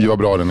åket. Oj, vad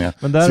bra den är.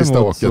 Men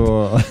Sista åket.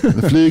 Så... det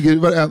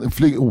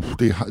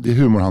det är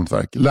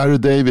humorhantverk. Larry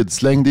David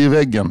slängde i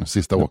väggen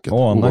Sista åket.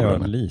 Anar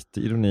jag lite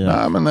ironi.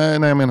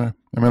 Nej, jag menar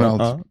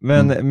allt. Ja.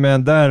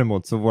 Men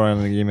däremot så var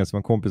en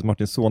gemensamma kompis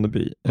Martin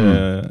Soneby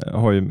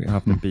har ju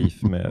haft en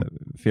beef med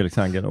Felix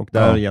Herngren och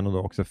därigenom då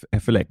också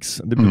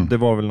FLX. Det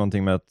var väl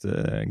någonting med att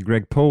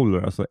Greg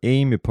Poehler, alltså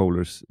Amy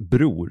Poehlers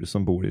bror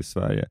som bor i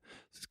Sverige,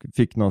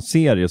 fick någon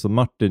serie som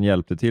Martin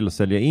hjälpte till att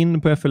sälja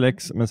in på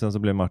FLX, men sen så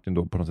blev Martin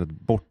då på något sätt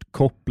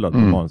bortkopplad på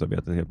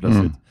manusarbetet helt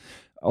plötsligt.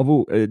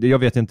 Jag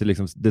vet inte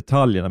liksom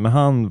detaljerna, men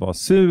han var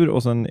sur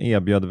och sen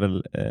erbjöd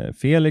väl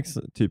Felix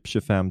typ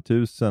 25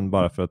 000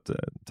 bara för att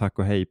tack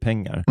och hej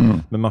pengar.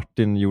 Men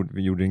Martin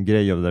gjorde en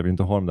grej av det där, vi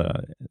inte har de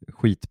där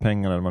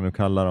skitpengarna eller vad man nu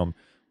kallar dem.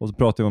 Och så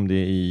pratade jag om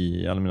det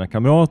i alla mina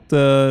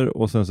kamrater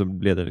och sen så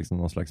blev det liksom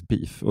någon slags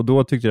beef. Och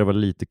då tyckte jag det var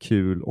lite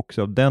kul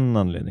också av den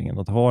anledningen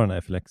att ha den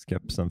här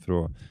FLX-kepsen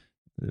för att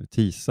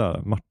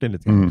tisa Martin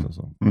lite grann också.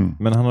 Så.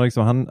 Men han har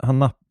liksom, han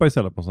nappar ju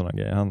sällan på sådana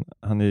grejer.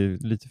 Han är ju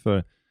lite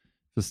för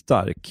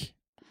stark.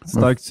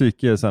 Starkt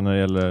psyke sen när det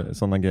gäller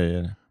sådana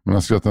grejer. Men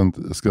han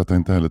skrattar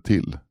inte heller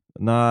till.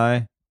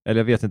 Nej, eller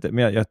jag vet inte.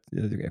 Men jag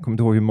kommer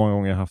inte ihåg hur många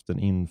gånger jag haft den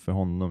inför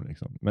honom.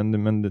 Liksom.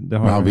 Men det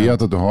har han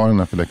vet att du har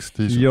en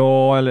FLX-t-shirt.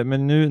 Ja,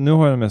 men nu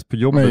har jag den mest på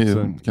jobbet.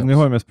 Nu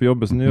har jag mest på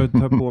jobbet, så nu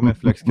tar jag på mig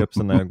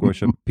FLX-kepsen när jag går och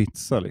köper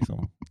pizza.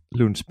 Liksom.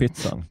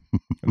 Lunchpizzan.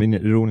 Min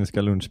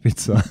ironiska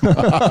lunchpizza.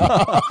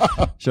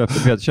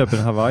 köper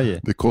en Hawaii.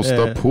 Det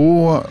kostar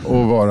på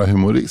att vara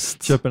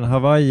humorist. Köper en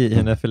Hawaii i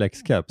en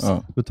FLX-keps.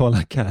 Ja.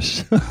 Betalar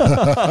cash.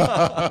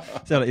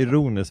 Så jävla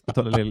ironiskt.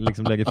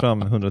 Liksom lägger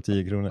fram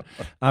 110 kronor.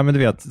 Nej, men du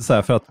vet, så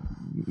här, för att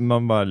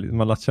man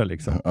latchar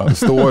liksom. Ja,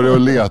 står du och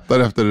letar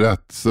efter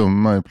rätt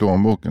summa i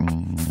plånboken?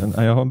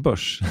 Jag har en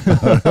börs.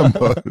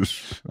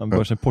 En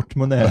börs, en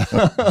portmonnä.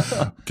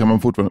 Kan man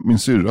fortfarande, min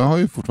syrra har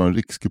ju fortfarande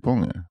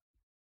rikskuponger.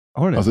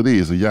 Har det? Alltså det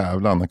är så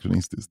jävla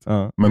anakronistiskt.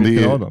 Ja, men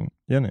det är dem?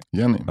 Jenny.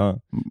 Ja.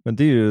 Men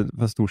det är ju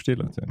för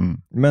storstilat.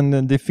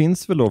 Men det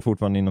finns väl då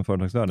fortfarande inom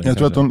företagsvärlden? Jag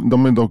tror att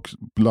de är dock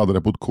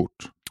laddade på ett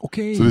kort.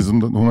 Okej. Så det är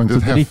som, hon har inte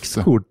ett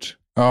rikskort?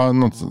 Ja,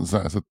 något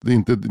sådär. Så det är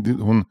inte,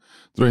 hon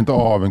drar inte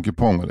av en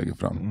kupong och lägger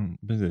fram.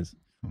 Precis.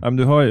 Ja, men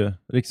du har ju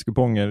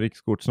rikskuponger,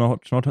 rikskort.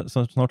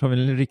 Snart har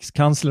vi en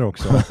rikskansler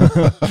också.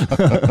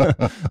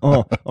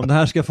 Om det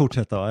här ska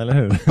fortsätta, eller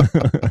hur?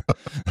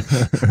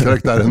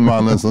 Karaktären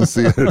mannen som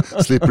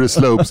ser slippery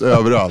slopes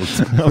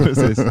överallt. Ja,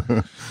 precis.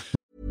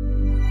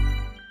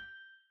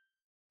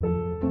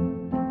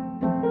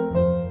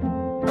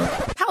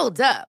 Hold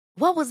up.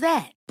 What was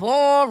that?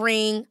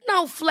 Boring.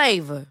 No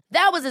flavor.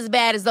 That was as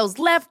bad as those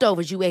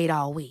leftovers you ate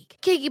all week.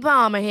 Keke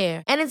Palmer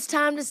here, and it's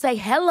time to say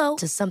hello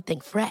to something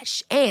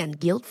fresh and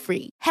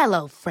guilt-free.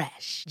 Hello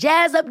Fresh.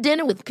 Jazz up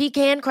dinner with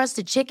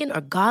pecan-crusted chicken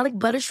or garlic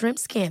butter shrimp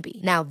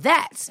scampi. Now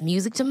that's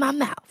music to my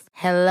mouth.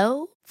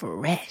 Hello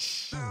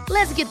Fresh.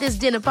 Let's get this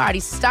dinner party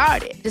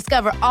started.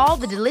 Discover all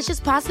the delicious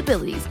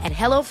possibilities at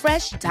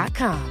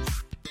hellofresh.com.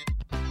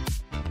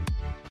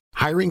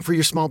 Hiring for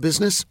your small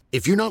business?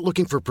 If you're not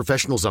looking for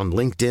professionals on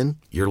LinkedIn,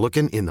 you're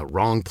looking in the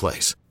wrong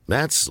place.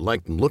 That's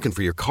like looking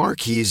for your car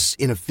keys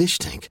in a fish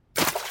tank.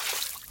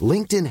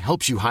 LinkedIn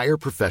helps you hire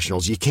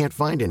professionals you can't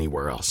find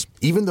anywhere else,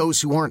 even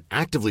those who aren't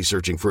actively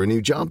searching for a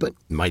new job but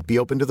might be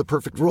open to the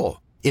perfect role.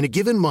 In a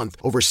given month,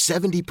 over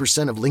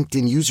 70% of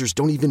LinkedIn users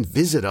don't even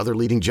visit other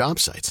leading job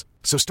sites.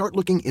 So start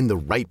looking in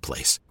the right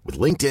place.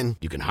 With LinkedIn,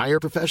 you can hire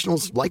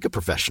professionals like a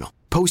professional.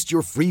 Post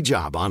your free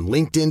job on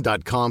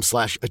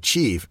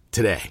linkedin.com/achieve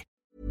today.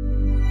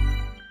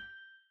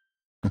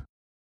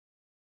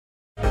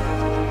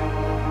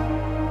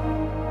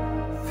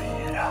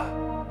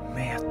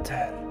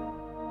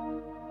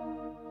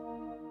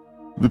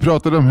 Vi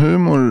pratade om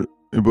humor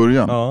i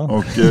början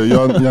och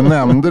jag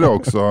nämnde det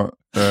också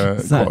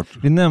kort.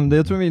 Vi nämnde,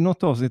 jag tror vi i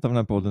något avsnitt av den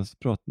här podden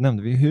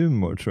nämnde vi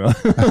humor, tror jag.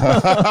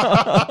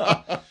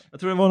 Jag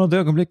tror det var något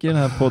ögonblick i den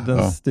här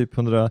poddens typ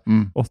 180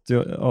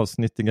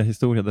 avsnittiga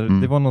historia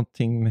där det var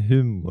någonting med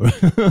humor.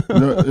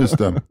 Ja, just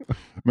det.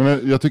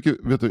 Men jag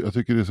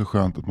tycker det är så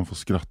skönt att man får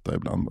skratta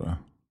ibland bara.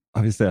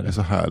 Ja, visst är det. Det är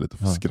så härligt att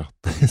få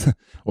skratta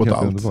åt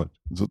allt.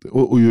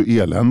 Och ju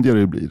eländigare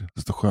det blir,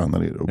 desto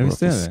skönare är det att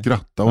bara få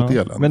skratta åt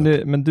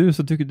eländet. Men du,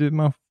 så tycker du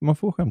man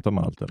får skämta om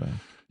allt, eller?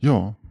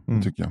 Ja,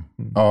 det tycker jag.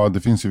 Ja, det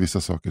finns ju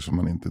vissa saker som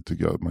man inte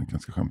tycker att man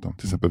ska skämta om.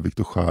 Till exempel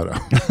Viktor Skära.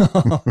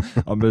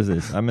 Ja,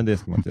 precis. Nej, men det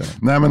ska man inte göra.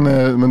 Nej,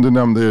 men du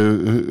nämnde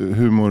ju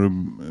humor,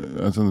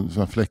 alltså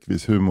så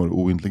fläckvis humor och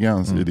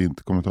ointelligens i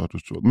ditt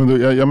kommentarstråd.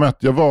 Men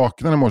jag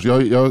vaknade i morse,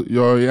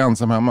 jag är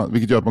ensam hemma,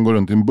 vilket gör att man går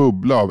runt i en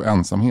bubbla av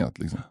ensamhet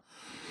liksom.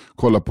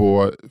 Kolla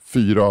på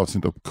 4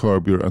 avsnitt av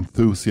Curb Your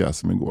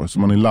Enthusiasm igår. Så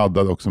man är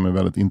laddad också med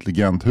väldigt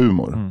intelligent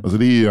humor. Alltså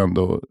det är ju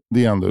ändå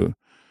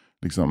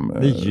liksom...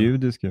 Det är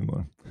judisk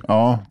humor.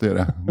 Ja, det är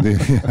det.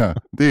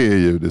 Det är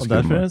judisk humor.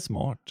 Och därför är det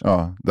smart.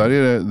 Ja, där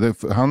är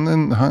det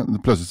han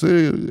plötsligt så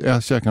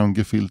käkar han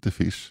gefilte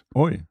fish.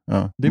 Oj,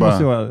 ja, det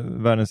måste vara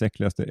världens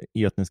äckligaste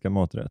etniska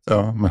maträtt.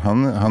 Ja,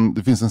 men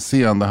det finns en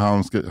scen där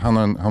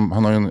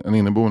han har en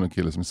inneboende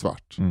kille som är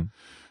svart.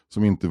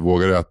 Som inte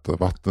vågar äta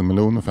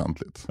vattenmelon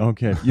offentligt.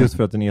 Okej, just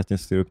för att en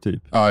etnisk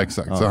stereotyp. Ja,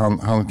 exakt. Ja. Så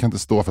han kan inte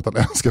stå för att han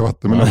älskar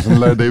vattenmelon. Så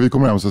när David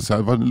kommer hem och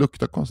säger vad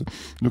luktar konstigt.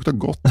 Det luktar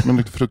gott, men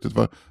luktar fruktigt.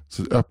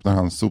 Så öppnar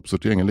han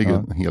sopsorteringen, ligger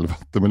en hel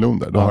vattenmelon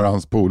där. Då har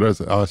hans polare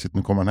sagt, shit,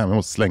 nu kommer han hem, jag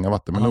måste slänga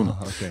vattenmelonen.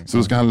 Okay. Så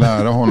då ska han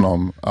lära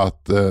honom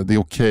att det är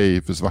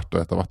okej för svarta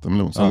att äta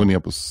vattenmelon. Så han går ner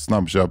på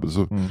snabbköpet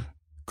så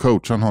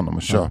coachar han honom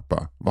att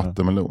köpa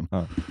vattenmelon.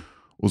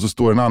 Och så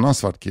står en annan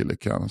svart kille i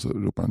kön och så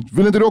ropar han,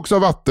 vill inte du också ha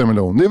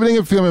vattenmelon? Det är väl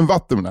inget fel med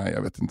vattenmelon? Nej,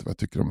 jag vet inte vad jag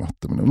tycker om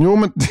vattenmelon. Jo,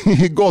 men det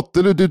är gott.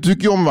 Eller du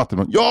tycker ju om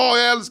vattenmelon. Ja,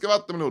 jag älskar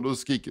vattenmelon. Och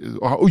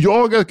skriker, och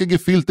jag älskar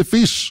gefilte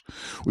fish.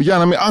 Och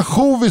gärna med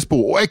ansjovis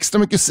på och extra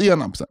mycket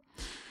senap.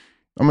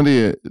 Ja, men det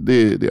är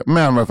det. Men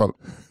i alla fall.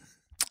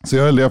 Så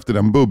jag har levt i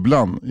den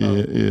bubblan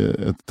i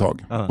ett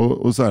tag.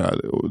 Och så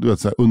här, och du vet,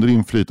 så här, under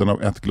inflytande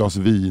av ett glas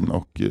vin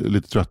och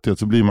lite trötthet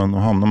så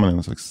hamnar man i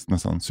en slags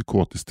nästan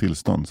psykotiskt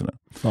tillstånd. Så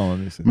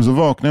där. Men så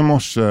vaknar jag i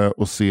morse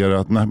och ser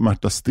att när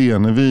Märta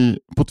Stenevi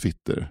på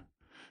Twitter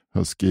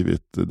har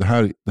skrivit det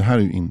här är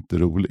ju inte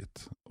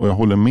roligt. Och jag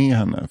håller med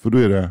henne. För då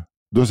är det,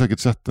 du har säkert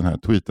sett den här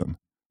tweeten.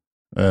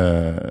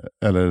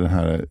 Eller det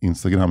här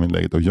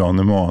Instagram-inlägget av Jan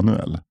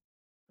Emanuel.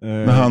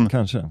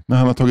 Kanske. När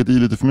han har tagit i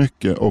lite för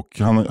mycket och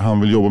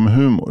han vill jobba med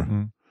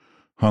humor.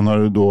 Han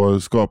har då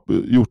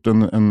gjort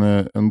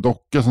en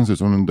docka som ser ut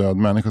som en död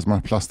människa som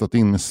han har plastat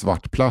in med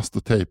svart plast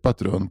och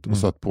tejpat runt och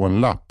satt på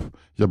en lapp.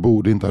 Jag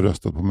borde inte ha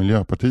röstat på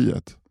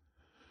Miljöpartiet.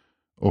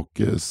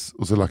 Och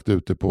så lagt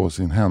ut det på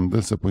sin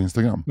händelse på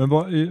Instagram. Men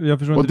jag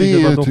förstår och inte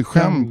det är ett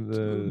skämt.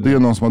 Det är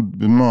någon som har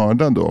blivit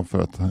mördad då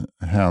för att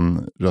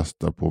hen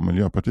röstar på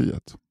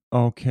Miljöpartiet.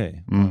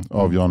 Okej.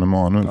 Av Jan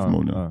Emanuel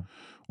förmodligen.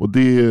 Och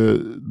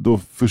då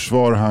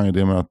försvarar han ju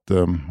det med att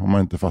om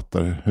man inte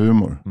fattar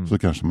humor så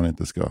kanske man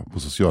inte ska på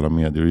sociala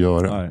medier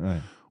göra.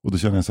 Nej. Och då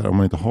känner jag så här, om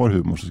man inte har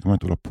humor så ska man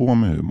inte hålla på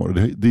med humor. Och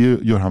det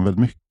gör han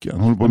väldigt mycket.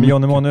 Han håller på men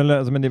Jan Emanuel,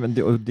 alltså, det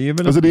är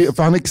väl... Alltså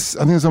för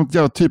han är som ett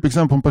jävla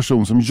typexempel på en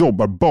person som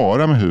jobbar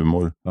bara med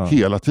humor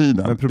hela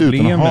tiden. Men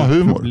utan att ha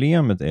humor.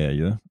 Problemet är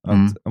ju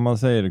att om man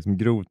säger liksom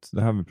grovt,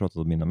 det här har vi pratat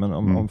om innan, men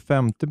om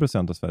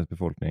 50% av Sveriges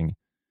befolkning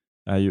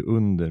är ju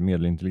under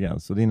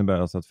medelintelligens. Och det innebär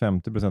alltså att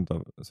 50%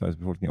 av Sveriges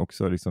befolkning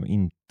också liksom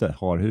inte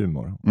har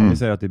humor. Om vi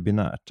säger att det är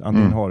binärt.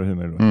 Antingen har du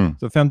humor eller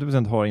så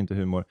 50% har inte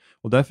humor.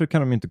 Och därför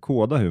kan de inte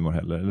koda humor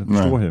heller. Eller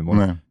förstå humor.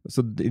 Nej.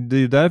 Så det är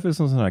ju därför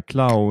som sådana här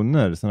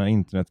clowner, sådana här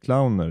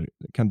internetclowner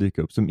kan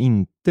dyka upp som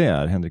inte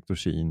är Henrik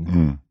Dorsin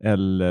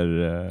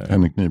eller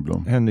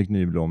Henrik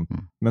Nyblom.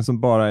 Men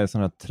som bara är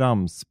sådana här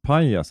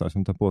tramspajasar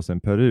som tar på sig en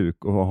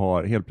peruk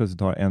och helt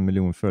plötsligt har 1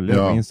 miljon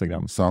följare på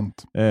Instagram.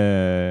 Sant.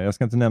 Jag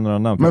ska inte nämna några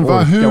namn. Men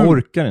jag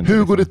orkar inte.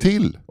 Hur går det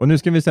till? Och nu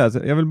ska vi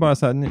säga, jag vill bara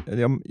säga,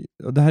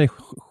 det här är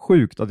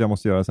sjukt att jag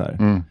måste göra så här.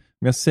 Men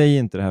jag säger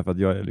inte det här för att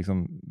jag är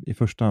liksom, i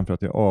första hand för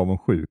att jag är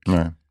avundsjuk.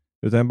 Nej.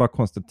 Utan jag bara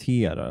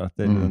konstaterar att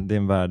det är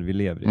en värld vi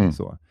lever i.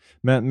 Så.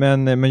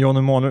 Men Jan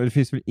Emanuel, det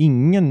finns väl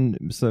ingen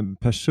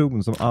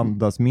person som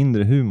andas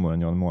mindre humor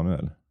än Jan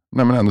Emanuel?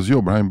 Nej, men ändå så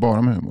jobbar han ju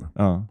bara med humor.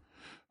 Ja.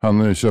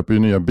 Han köper ju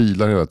nya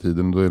bilar hela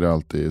tiden och då är det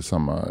alltid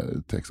samma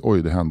text.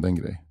 Oj, det hände en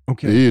grej.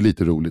 Okay. Det är ju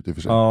lite roligt i och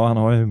för sig. Ja, han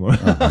har ju humor.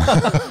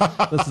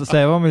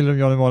 Säg vad man vill om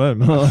Jan Emanuel,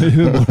 men han har ju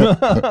humor.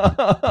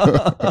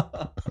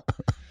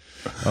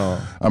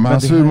 Men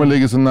hans humor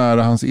ligger så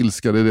nära hans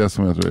ilska, det är det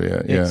som jag tror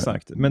är...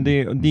 Exakt, men det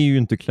är ju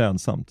inte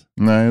klädsamt.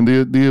 Nej,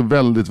 det är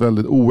väldigt,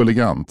 väldigt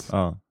oelegant.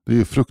 Ja. Det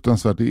är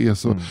fruktansvärt, det är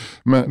så...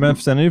 Men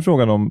sen är ju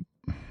frågan om,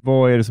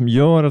 vad är det som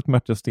gör att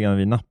Märta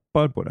Stenevi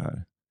nappar på det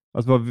här?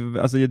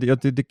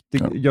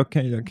 Jag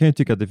kan ju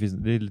tycka att det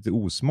är lite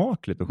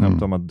osmakligt att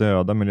skämta om att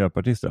döda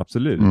miljöpartister,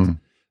 absolut.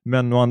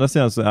 Men å andra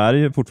sidan så är det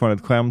ju fortfarande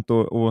ett skämt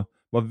och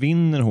vad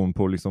vinner hon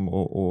på liksom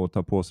att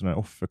ta på sig den här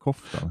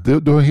offerkoftan?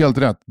 Du har helt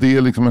rätt. Det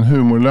är liksom en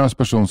humorlös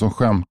person som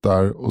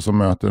skämtar och som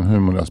möter en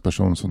humorlös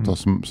person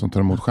som tar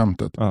emot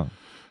skämtet. Ja.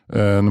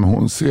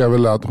 Hon ser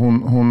väl att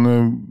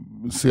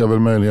hon ser väl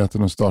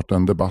möjligheten att starta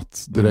en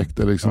debatt direkt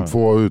eller liksom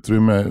få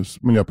utrymme.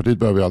 Miljöpartiet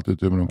behöver ju alltid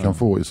utrymme de kan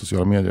få i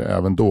sociala medier,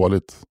 även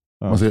dåligt.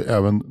 Man ser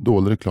även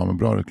dålig reklam och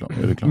bra reklam.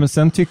 Men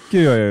sen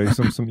tycker jag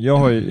liksom, jag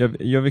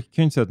kan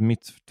ju inte säga att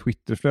mitt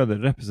Twitterflöde är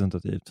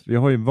representativt.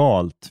 Jag har ju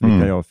valt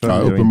vilka jag följer.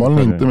 Ja,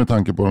 uppenbarligen inte med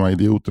tanke på de här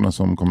idioterna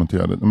som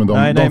kommenterade. Men de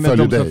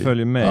följer dig. Som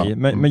följer mig. Ja.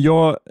 Men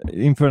jag,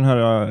 inför den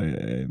här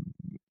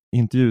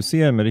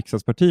intervjuserien med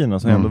riksdagspartierna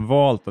så har jag ändå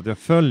valt att jag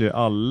följer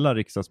alla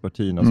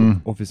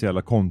riksdagspartiernas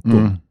officiella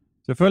konton.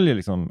 Så jag följer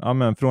liksom,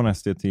 från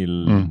SD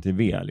till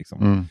V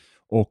liksom.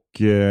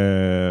 Och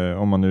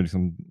om man nu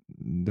liksom,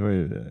 det var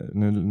ju,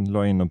 nu la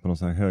jag in dem på någon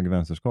sån här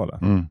hög-vänsterskala.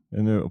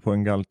 Nu på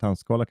en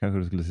galtanskala kanske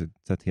det skulle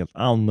sett helt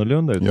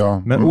annorlunda ut.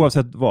 Ja. Men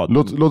oavsett vad.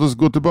 Låt oss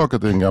gå tillbaka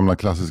till den gamla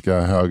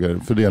klassiska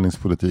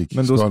höger-fördelningspolitik.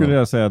 Men då skulle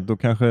jag säga att då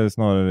kanske det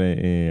snarare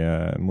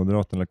är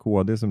Moderaterna eller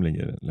KD som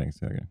ligger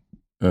längst höger.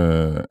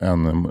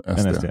 Än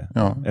SD.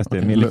 Ja, SD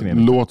okay. lite mer.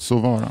 Låt så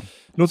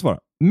vara.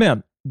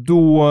 Men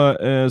då,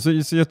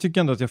 så jag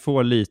tycker ändå att jag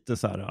får lite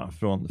så här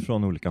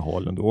från olika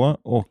håll ändå.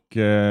 Och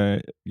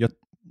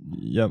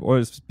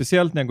och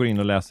speciellt när jag går in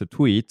och läser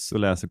tweets och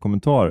läser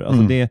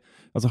kommentarer.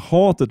 Alltså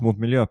hatet mot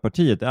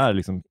Miljöpartiet är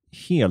liksom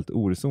helt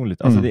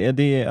oresonligt. Alltså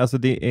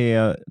det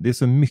är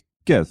så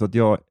mycket så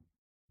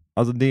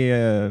att det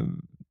är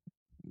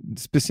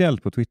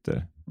speciellt på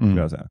Twitter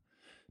skulle jag säga.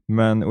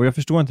 Och jag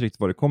förstår inte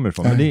riktigt var det kommer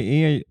ifrån.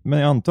 Men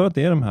jag antar att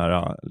det är de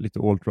här lite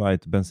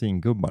alt-right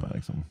bensingubbarna.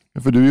 Liksom.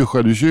 Ja, för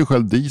du kör ju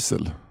själv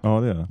diesel. Ja,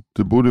 det är det.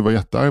 Du borde vara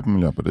jättearg på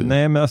Miljöpartiet.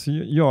 Nej, men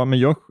men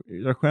jag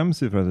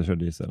skäms ju för att jag kör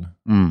diesel.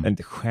 Eller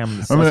inte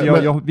skäms.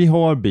 Vi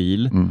har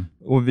bil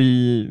och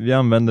vi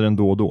använder den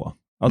då och då.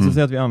 Alltså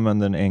säg att vi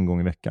använder den en gång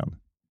i veckan.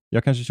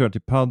 Jag kanske kör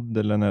till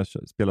paddel eller när jag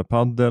spelar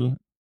paddel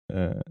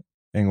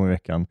en gång i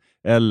veckan.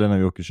 Eller när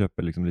vi åker och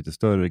köper liksom lite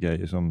större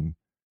grejer som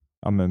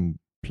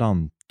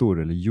plantor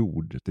mattor eller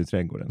jord till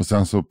trädgården. Och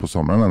sen så på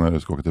somrarna när du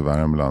ska åka till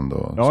Värmland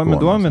och Ja, Skåne, men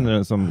då använder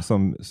den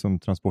som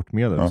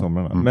transportmedel på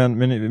somrarna.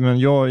 Men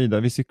jag och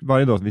Ida,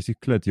 varje dag, vi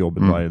cyklar till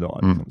jobbet varje dag.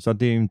 Liksom. Så att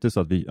det är ju inte så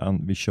att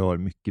vi kör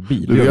mycket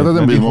bil. Du vet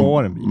att vi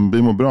har en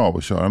bil mår bra av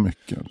att köra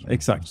mycket.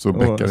 Exakt. Så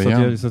bäckar det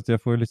igen. Så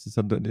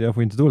jag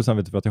får inte dåligt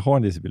samvete för att jag har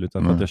en dieselbil,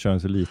 utan för att jag kör den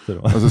så lite.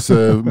 Då. Alltså,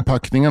 så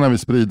packningarna vid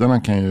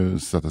spridarna kan ju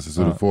sätta sig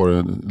så du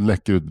får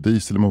läcker ut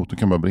diesel i motorn,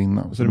 kan bara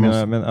brinna. Så du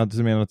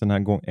menar att den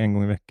här en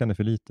gång i veckan är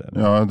för lite?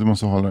 Eller? Ja, du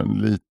måste hålla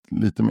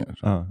lite mer.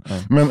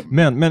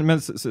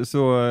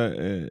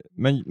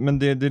 Men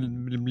det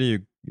blir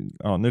ju,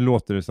 nu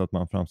låter det så att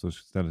man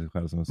ställer sig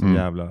själv som så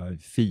jävla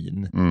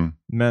fin.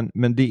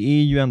 Men det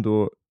är ju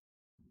ändå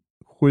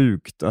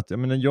sjukt att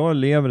jag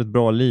lever ett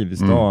bra liv i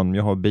stan,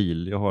 jag har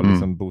bil, jag har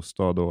liksom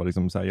bostad och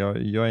liksom så här,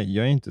 jag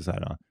är inte så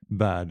här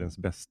världens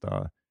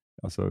bästa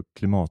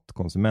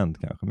klimatkonsument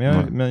kanske,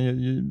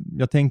 men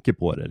jag tänker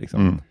på det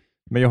liksom.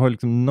 Men jag har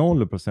liksom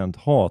 0%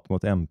 hat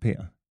mot MP.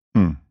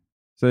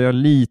 Så jag har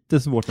lite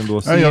svårt ändå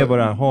att se var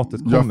det här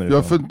hatet kommer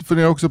ifrån. Jag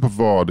funderar också på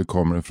var det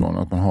kommer ifrån,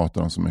 att man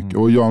hatar dem så mycket.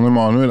 Och Jan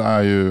Emanuel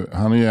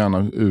han är ju en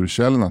av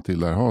urkällorna till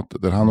det här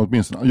hatet. Där han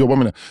åtminstone jobbar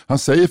med det. Han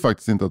säger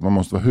faktiskt inte att man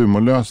måste vara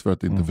humorlös för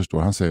att inte förstå.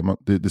 Han säger att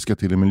det ska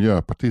till en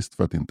miljöpartist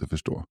för att inte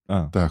förstå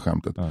det här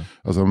skämtet.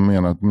 Alltså han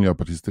menar att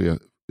miljöpartister är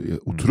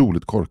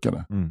otroligt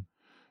korkade.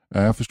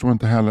 Jag förstår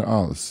inte heller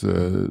alls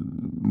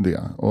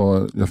det.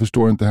 Och jag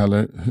förstår inte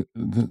heller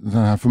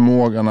den här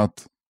förmågan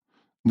att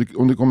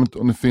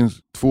om det finns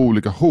två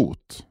olika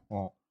hot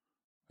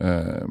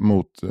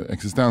mot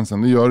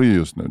existensen, det gör det ju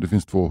just nu. Det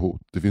finns två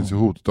hot. Det finns ju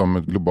hotet om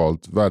ett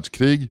globalt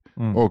världskrig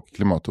och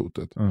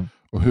klimathotet.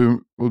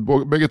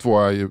 Och bägge två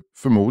är ju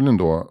förmodligen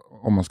då,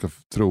 om man ska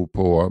tro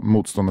på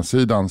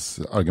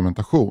motståndarsidans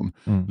argumentation,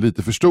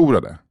 lite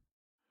förstorade.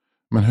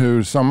 Men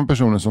hur samma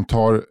personer som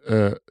tar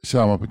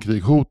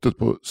kärnvapenkrig-hotet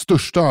på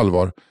största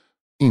allvar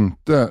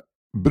inte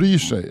bryr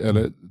sig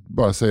eller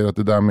bara säger att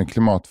det där med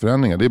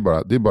klimatförändringar, det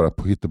är bara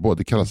på hittepå.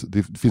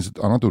 Det finns ett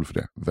annat ord för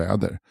det,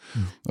 väder.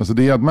 Alltså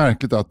det är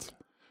märkligt att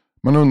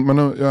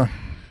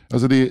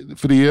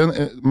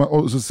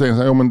och så säger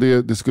så här, men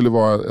det skulle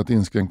vara att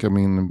inskränka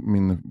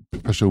min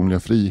personliga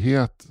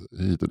frihet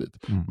hit och dit.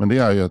 Men det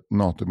är ju ett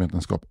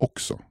NATO-medlemskap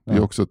också. Det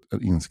är också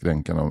ett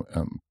inskränkande av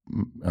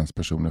ens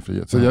personliga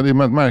frihet. Så det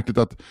är märkligt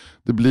att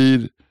det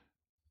blir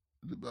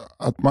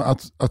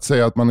att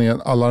säga att man är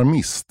en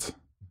alarmist.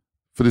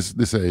 För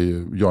det säger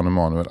ju Jan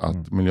Emanuel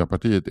att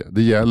Miljöpartiet är.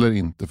 Det gäller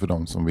inte för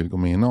de som vill gå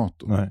med i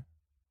NATO. Nej.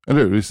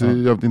 Eller hur? Det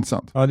är jävligt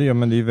intressant. Ja,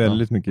 men det är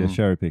väldigt mycket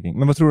cherry picking.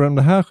 Men vad tror du om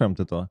det här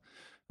skämtet då?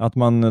 Att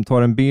man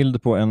tar en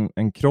bild på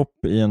en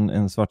kropp i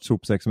en svart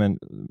sopsäck som är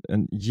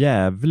en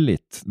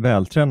jävligt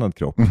vältränad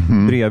kropp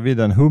bredvid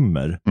en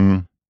hummer.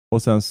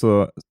 Och sen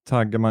så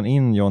taggar man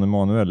in Jan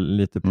Emanuel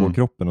lite på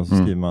kroppen och så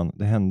skriver man,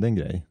 det hände en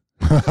grej.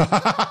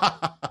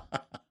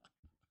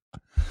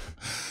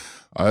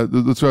 Ja,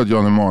 då tror jag att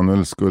Jan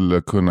Emanuel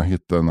skulle kunna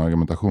hitta en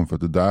argumentation för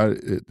att det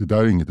där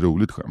är inget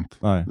roligt skämt.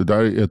 Nej. Det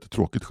där är ett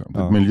tråkigt skämt,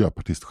 ett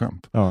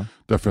miljöpartistskämt.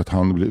 Därför att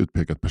han blir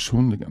utpekad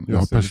personligen.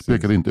 Jag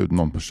pekade inte ut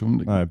någon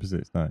personligen. Nej,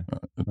 precis. Nej.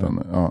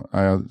 Utan,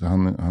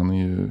 han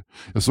är ju...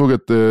 Jag såg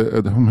ett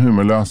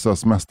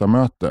humorlösas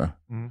mästarmöte.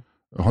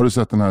 Har du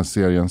sett den här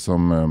serien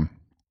som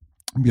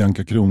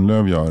Bianca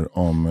Kronlöf gör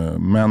om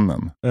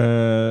männen?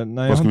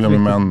 Nej, vad ska vi göra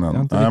med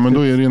männen? Men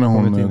då är det när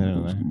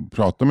hon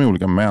pratar med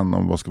olika män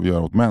om vad ska vi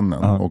göra åt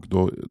männen. Och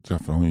då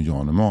träffar hon ju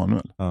Jan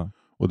Emanuel.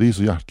 Och det är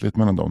så hjärtligt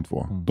mellan de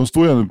två. De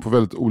står ju på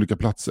väldigt olika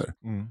platser.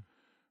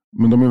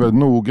 Men de är väldigt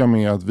noga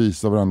med att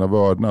visa varandra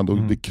vördnad. Och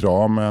det är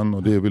kramen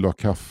och det vill ha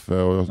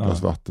kaffe och ett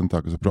glas vatten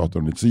tack. Och så pratar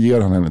de lite. Så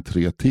ger han henne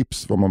 3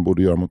 tips vad man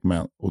borde göra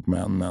åt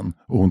männen.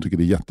 Och hon tycker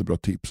det är jättebra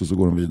tips. Och så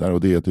går de vidare.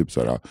 Och det är typ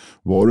så här,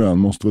 var och en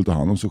måste väl ta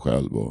hand om sig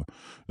själv. Och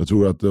jag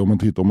tror att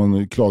om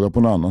man klagar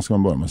på någon annan ska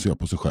man börja med att se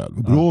på sig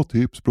själv. Bra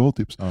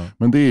tips.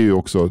 Men det är ju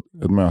också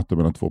ett möte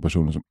mellan 2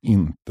 personer som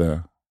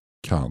inte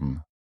kan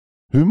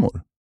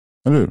humor.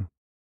 Eller hur?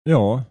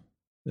 Ja,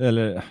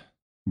 eller...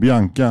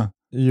 Bianca.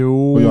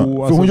 Jo,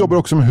 för hon jobbar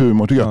också med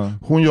humor tycker jag.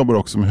 Hon jobbar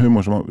också med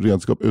humor som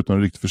redskap utan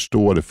att riktigt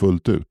förstå det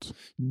fullt ut.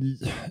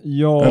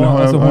 Ja, eller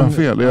har jag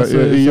fel?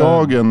 Är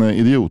jag en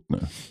idiot nu?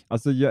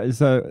 Alltså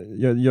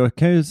jag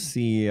kan ju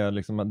se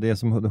liksom att det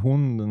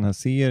som den här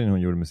serien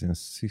hon gjorde med sin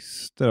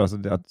syster, alltså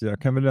att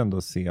jag kan väl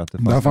ändå se att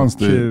det fanns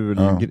kul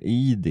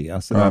i det.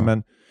 Alltså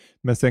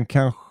men sen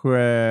kanske...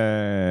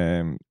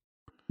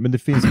 Men det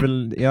finns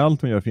väl, i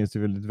allt hon gör finns det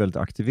väl ett väldigt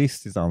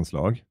aktivistiskt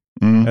anslag.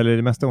 Eller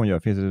det mesta hon gör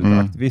finns det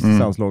ett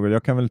aktivistiskt anslag. Och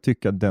jag kan väl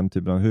tycka att den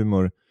typen av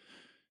humor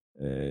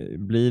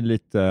blir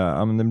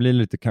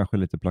lite kanske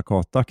lite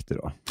plakataktig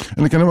då.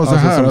 Eller kan det vara så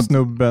här som att...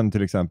 Snubben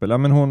till exempel. Ja,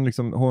 men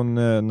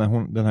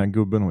den här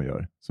gubben hon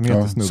gör som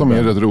heter Snubben. Som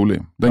är rätt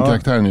rolig. Den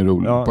karaktären är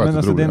rolig. Ja, men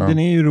alltså den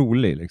är ju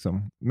rolig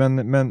liksom.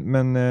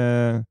 Men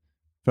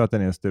för att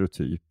den är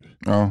stereotyp.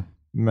 Ja.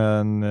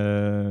 Men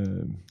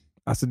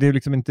alltså det är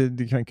liksom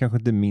inte, kanske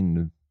inte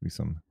min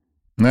liksom.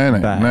 Nej,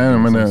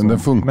 men den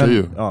funkar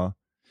ju. Ja.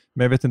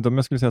 Men jag vet inte om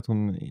jag skulle säga att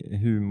hon är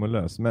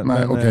humorlös. Men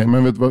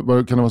vet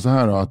vad kan det vara så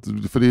här då?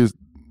 För det är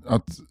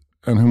att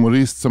en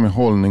humorist som är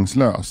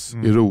hållningslös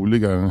är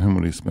roligare än en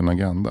humorist med en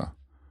agenda.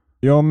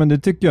 Ja, men det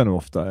tycker jag nog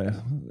ofta är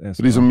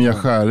så. Det är som Mia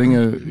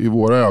Skäringer i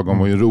våra ögon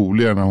var ju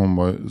roligare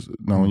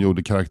när hon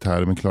gjorde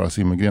karaktärer med Clara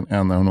Zimmergren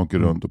än när hon åker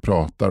runt och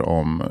pratar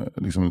om,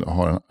 liksom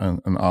har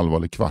en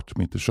allvarlig kvart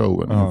mitt i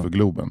showen inför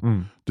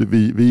Globen.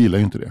 Vi gillar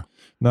ju inte det.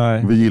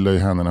 Nej. Vi gillar ju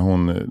henne när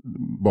hon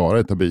bara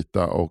är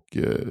Tabita och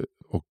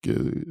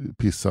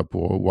pissa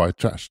på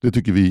white trash. Det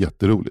tycker vi är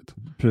jätteroligt.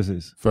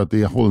 Precis. För att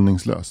det är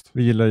hållningslöst.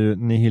 Vi gillar ju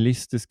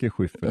nihilistiska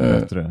Schyffert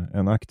bättre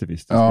än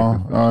aktivistiska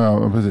Schyffert.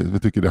 Ja, precis. Vi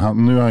tycker det.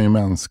 Nu är han ju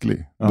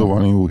mänsklig. Då var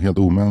han ju helt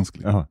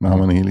omänsklig. När han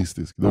var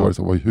nihilistisk. Då var det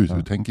så,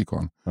 hur tänker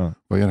Karl?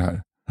 Vad är det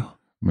här?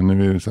 Men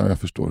nu är det så här, jag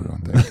förstår hur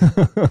han tänker.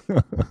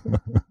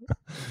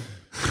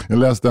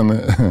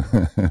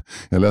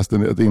 Jag läste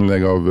ett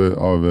inlägg av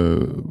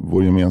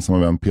vår gemensamma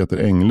vän Peter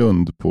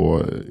Englund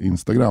på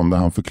Instagram där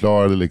han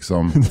förklarade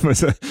liksom det var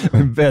så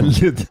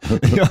väldigt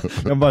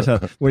jag bara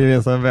kände vår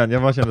gemensamma vän,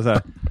 jag bara kände så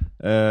här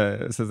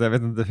så jag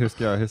vet inte hur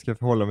ska jag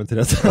förhålla mig till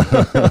det.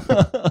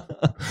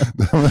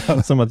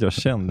 Som att jag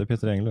kände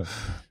Peter Englund.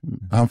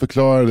 Han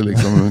förklarade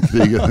liksom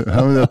kriget.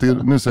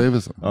 Nu säger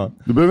vi så. Ja.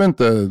 Du behöver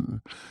inte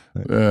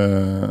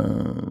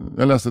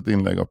jag läste ett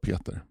inlägg av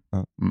Peter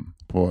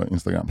på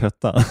Instagram.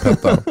 Petta.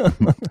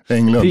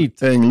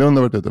 Englund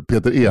har varit ute.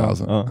 Peter E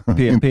alltså.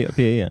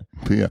 P-E.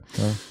 P.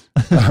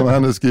 Han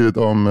hade skrivit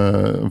om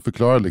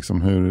förklarat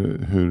liksom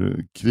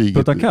hur kriget...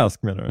 Putta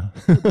kask menar du?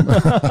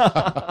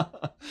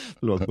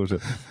 Förlåt,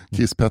 fortsätt.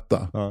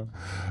 Kisspetta.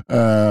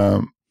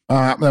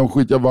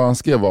 Vad han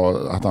skrev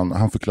var att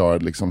han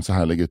förklarade liksom så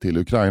här ligger det till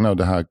i Ukraina och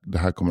det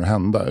här kommer att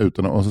hända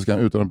utan att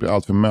bli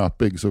allt för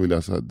möpig så vill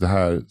jag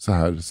säga så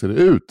här ser det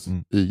ut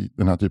i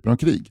den här typen av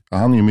krig.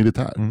 Han är ju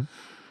militär.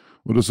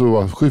 Och då så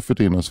var Schyffert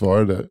in och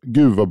svarade,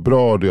 gud vad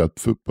bra det är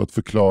att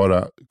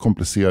förklara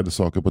komplicerade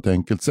saker på ett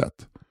enkelt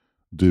sätt.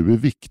 Du är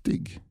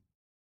viktig.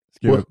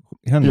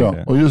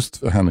 Och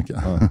just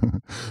Henrika.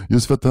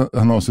 Just för att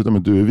han avslutar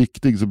med du är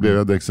viktig så blev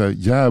jag direkt så här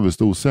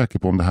jävligt osäker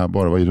på om det här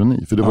bara var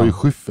ironi. För det var ju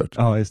Schyffert.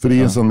 För det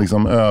är en sån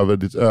liksom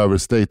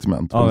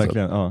överstatement.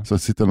 Så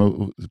sitter han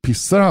och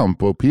pissar han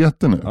på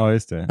Peter nu. Ja,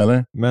 just det.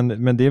 Eller?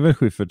 Men det är väl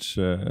Schyfferts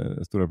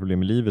stora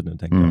problem i livet nu,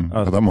 tänker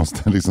jag. Att han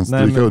måste liksom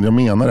stryka under, jag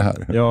menar det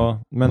här.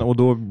 Ja, och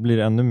då blir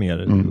det ännu mer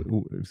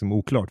liksom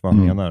oklart vad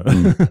han menar.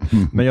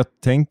 Men jag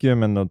tänker ju,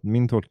 men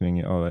min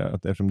tolkning av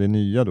att eftersom det är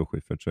nya då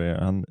Schyffert så är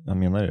han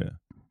menar ju det.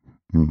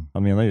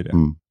 Han menar ju det.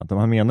 Att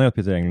han menar ju att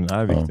Peter Englund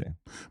är viktig.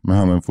 Men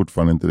han har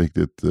fortfarande inte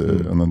riktigt,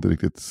 han har inte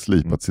riktigt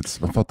slipat sitt,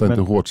 han fattar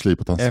inte hur hårt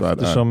slipat hans svärd är.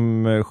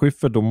 Eftersom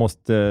Schyffert då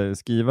måste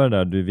skriva det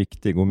där du är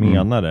viktig och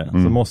menar det,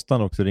 så måste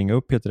han också ringa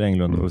upp Peter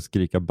Englund och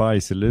skrika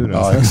bajs i luren.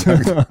 Ja,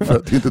 exakt. För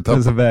att inte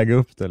tappa. Så väga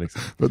upp det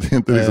liksom. För att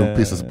inte liksom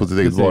pissas på sitt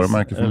eget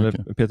varumärke för eller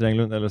mycket. Peter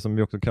Englund, eller som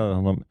vi också kallar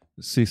honom,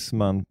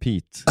 Sysman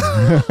Pete.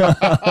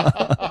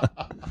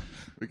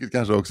 Vilket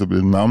kanske också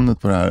blir namnet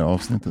på det här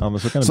avsnittet.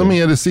 Ja, som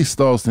är det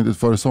sista avsnittet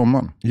före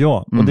sommaren.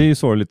 Ja, och det är ju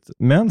sorgligt,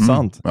 men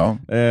sant. Ja.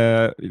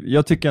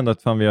 Jag tycker ändå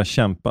att fan vi har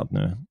kämpat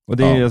nu. Och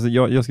det är, alltså,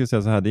 jag ska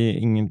säga så här, det är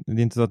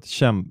inte så att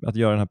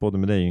göra den här podden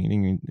med dig,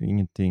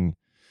 ingenting.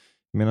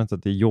 Jag menar inte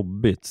att det är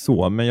jobbigt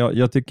så, men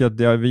jag tycker att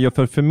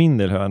för min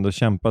del har jag ändå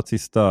kämpat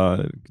sista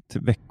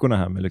veckorna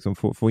här med liksom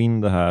få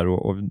in det här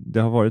och det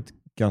har varit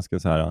ganska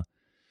så här.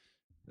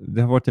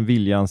 Det har varit en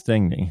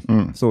viljeansträngning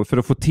så för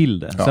att få till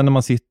det. Sen när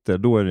man sitter,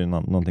 då är det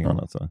någonting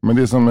annat. Så. Men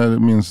det är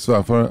som min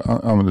svärfar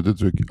använder ett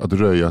uttryck, att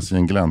röjas i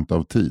en glänta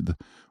av tid.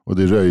 Och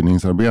det är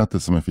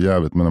röjningsarbetet som är för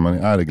jävligt, men när man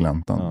är i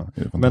gläntan.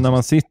 Är men när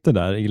man sitter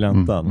där i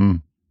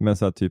gläntan med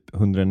så här typ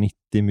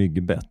 190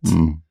 myggbett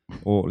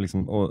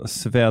och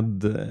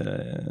svedd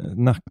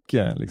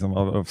nacke liksom,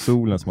 av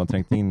solen som har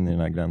trängt in i den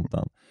här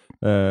gläntan.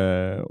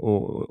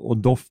 Och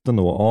doften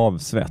då av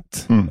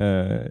svett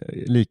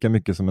lika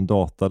mycket som en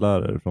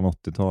datalärare från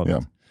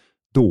 80-talet.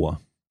 Då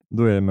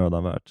är det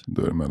mödan värt.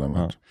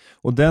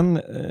 Och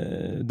den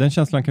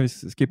känslan kan vi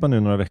skippa nu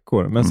några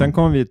veckor, men sen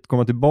kommer vi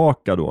komma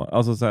tillbaka då,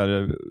 alltså så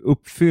här,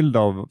 uppfylld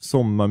av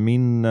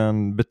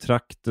sommarminnen,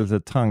 betraktelser,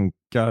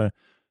 tankar,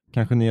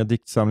 kanske nya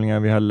diktsamlingar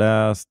vi har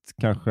läst,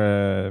 kanske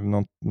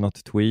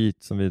något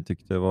tweet som vi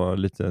tyckte var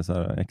lite så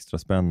här extra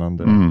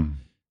spännande.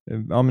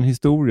 Ja, men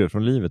historier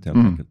från livet helt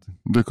enkelt.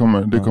 Det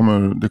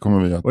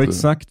kommer vi att... Och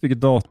exakt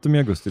vilket datum i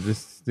augusti,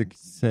 det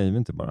säger vi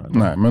inte bara. Eller?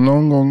 Nej, men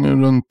någon gång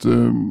runt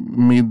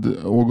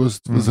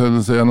mid-august,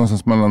 så säger jag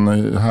någonstans mellan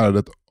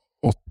här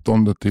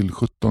 8 till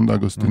 17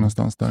 augusti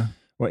någonstans där.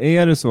 Och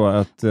är det så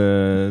att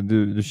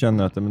du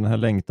känner att den här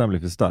längtan blir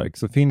för stark,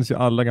 så finns ju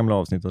alla gamla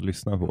avsnitt att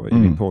lyssna på i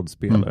din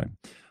poddspelare.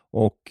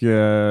 Och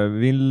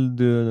vill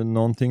du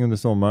någonting under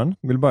sommaren,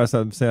 vill bara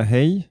säga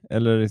hej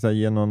eller så här,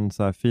 ge någon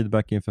så här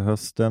feedback inför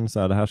hösten, så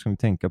här, det här ska ni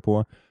tänka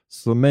på,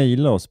 så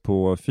mejla oss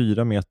på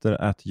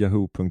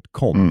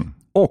 4meter@yahoo.com.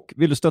 Och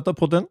vill du stötta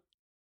podden?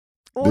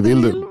 Det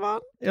vill du.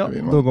 Ja,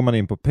 då går man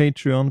in på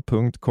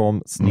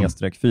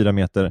patreon.com/4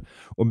 meter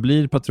och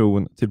blir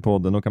patron till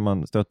podden. Då kan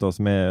man stötta oss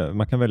med,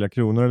 man kan välja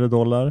kronor eller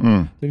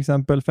dollar. Till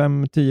exempel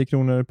 5-10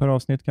 kronor per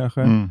avsnitt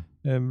kanske.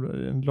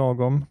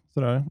 Lagom,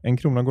 sådär. 1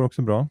 krona går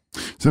också bra.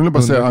 Sen vill jag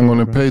bara säga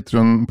angående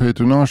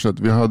Patreonaget.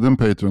 Vi hade en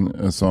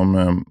Patreon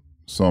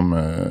som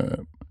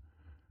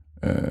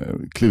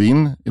klev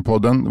in i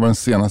podden. Det var den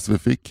senaste vi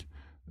fick.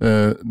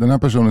 Den här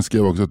personen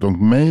skrev också ett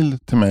långt mejl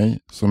till mig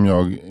som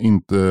jag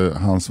inte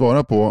hann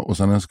svara på, och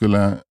sen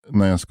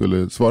när jag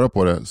skulle svara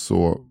på det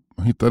så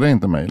hittade jag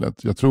inte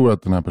mejlet. Jag tror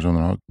att den här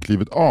personen har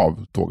klivit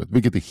av tåget,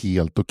 vilket är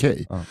helt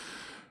okej.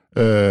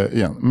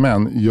 Igen.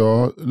 Men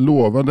jag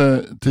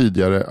lovade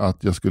tidigare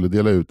att jag skulle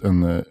dela ut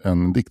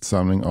en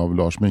diktsamling av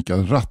Lars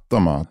Mikael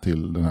Rattama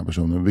till den här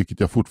personen, vilket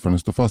jag fortfarande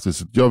står fast vid.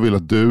 Så jag vill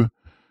att du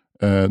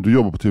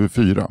jobbar på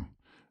TV4.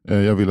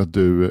 Jag vill att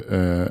du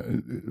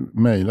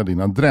mejlar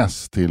din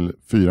adress till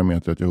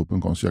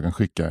 4meter@yahoo.com så jag kan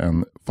skicka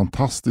en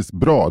fantastiskt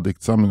bra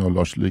diktsamling av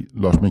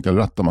Lars Mikael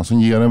Rattama som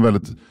ger en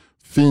väldigt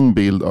fin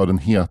bild av den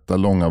heta,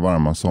 långa,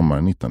 varma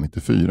sommaren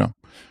 1994.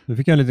 Du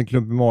fick en liten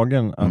klump i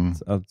magen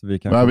att vi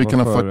kan... Ja, vi kan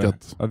ha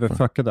fuckat. Att vi har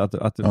fuckat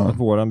att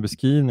våran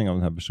beskrivning av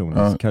den här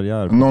personens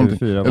karriär på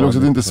TV4... Eller också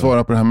att inte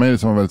svara på det här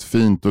mejlet som var väldigt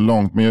fint och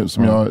långt, men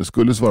som jag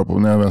skulle svara på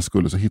när jag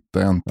skulle så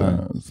hittade jag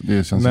inte.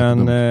 Det känns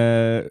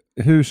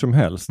hur som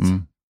helst.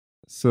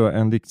 Så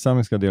en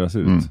diktsamling ska delas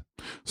ut.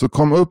 Så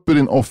kom upp i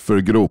din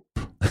offergrop.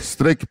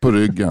 Sträck på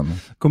ryggen.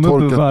 Kom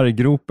upp i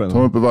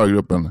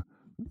varggruppen.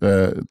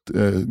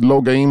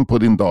 Logga in på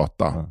din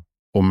data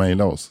och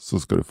mejla oss, så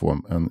ska du få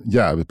en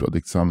jävligt bra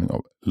diktsamling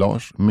av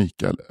Lars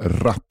Mikael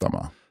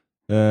Rattama.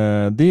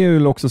 Det är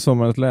ju också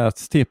sommarens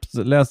lästips.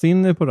 Läs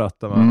in det på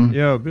Rattama. I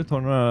övrigt har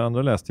du några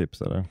andra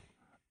lästips eller?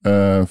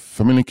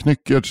 Familjen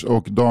Knyckertz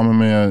och Damen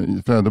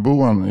med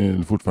Fläderboan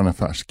är fortfarande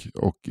färsk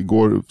och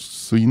går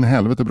så in i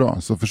helvete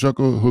bra. Så försök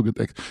att hugga ett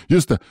ex.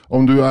 Just det,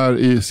 om du är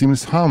i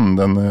Simrishamn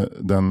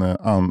den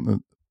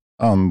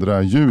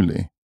 2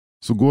 juli,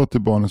 så gå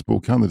till Barnens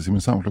bokhandel i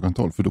Simrishamn klockan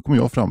 12, för då kommer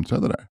jag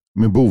framträda där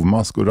med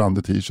bovmask och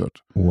randig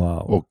t-shirt. Wow.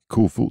 Och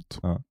kofot.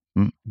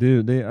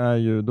 Det är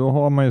ju, då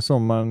har man ju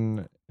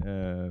sommaren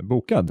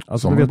bokad.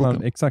 Alltså då vet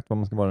man exakt vad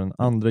man ska vara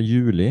den 2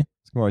 juli.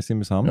 Ska vara i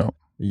Simrishamn,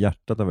 i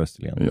hjärtat av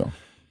Österlen. Ja.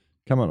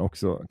 Kan man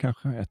också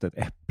kanske äta ett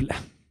äpple.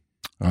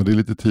 Ja, det är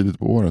lite tidigt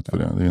på året för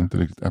det. Det är inte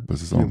riktigt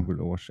äppelsäsong.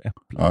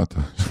 Fjolårsäpple. Ja,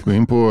 gå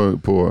in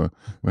på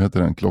vad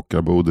heter den?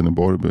 Klockarboden i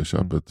Borrby och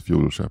köp ett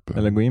fjolårsäpple.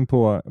 Eller gå in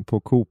på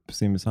Coop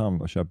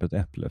Simrishamn och köp ett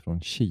äpple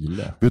från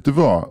Chile. Vet du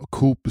vad?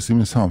 Coop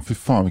Simrishamn, för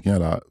fan vilken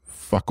jävla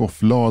fuck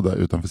off-lada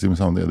utanför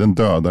Simrishamn det är. Den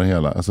dödar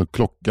hela. Alltså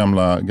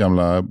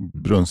gamla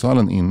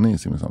Brunnshallen inne i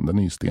Simrishamn, den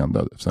är ju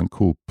stendöd. Sen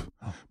Coop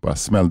bara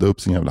smällde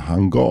upp sin jävla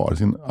hangar,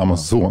 sin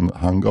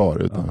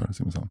Amazon-hangar utanför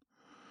Simrishamn.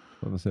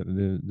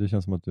 Det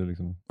känns som att du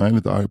liksom... Jag är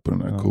lite arg på den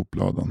där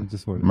Coop-ladan.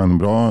 Men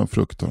bra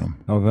frukt har de.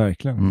 Ja,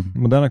 verkligen.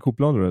 Moderna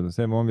Coop-lador,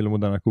 säger man vill ha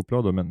moderna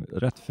Coop-lador, men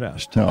rätt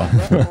fräscht. Ja,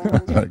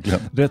 verkligen.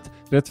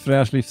 Rätt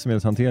fräsch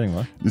livsmedelshantering,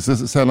 va? Det är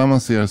sällan man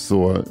ser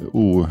så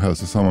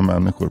ohälsosamma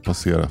människor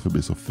passera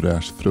förbi så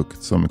fräsch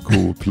frukt som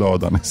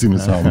Coop-ladan i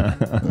Simrishamn.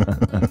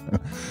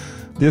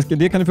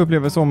 Det kan ni få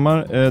uppleva i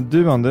sommar.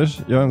 Du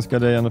Anders, jag önskar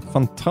dig en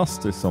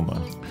fantastisk sommar.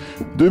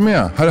 Du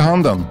med, här är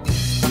handen.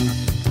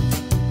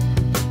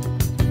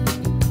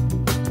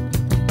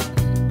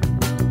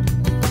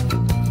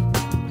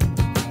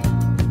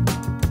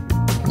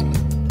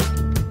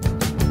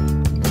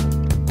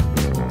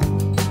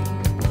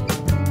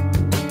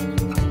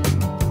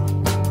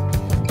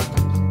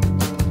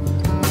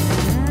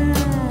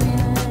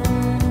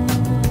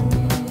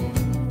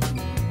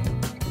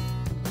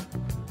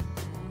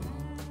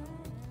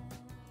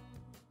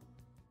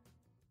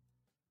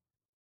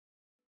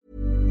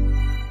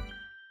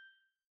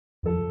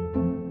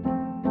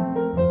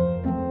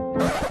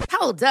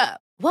 Hold up.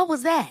 What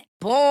was that?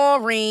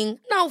 Boring.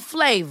 No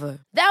flavor.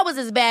 That was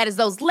as bad as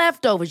those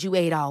leftovers you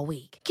ate all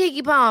week.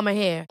 Keke Palmer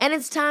here, and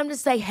it's time to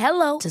say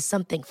hello to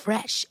something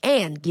fresh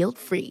and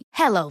guilt-free.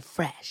 Hello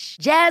Fresh.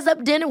 Jazz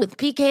up dinner with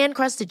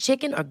pecan-crusted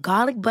chicken or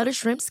garlic butter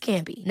shrimp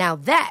scampi. Now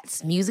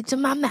that's music to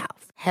my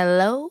mouth.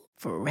 Hello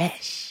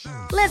Fresh.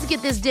 Let's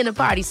get this dinner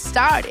party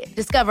started.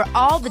 Discover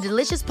all the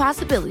delicious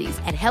possibilities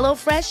at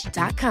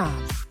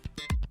hellofresh.com.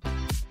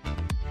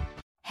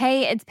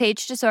 Hey, it's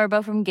Paige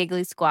DeSorbo from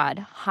Giggly Squad.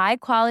 High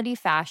quality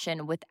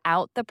fashion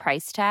without the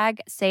price tag.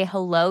 Say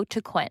hello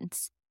to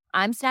Quince.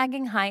 I'm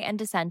snagging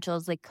high-end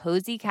essentials like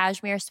cozy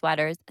cashmere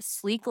sweaters,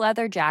 sleek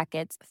leather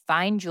jackets,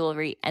 fine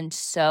jewelry, and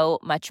so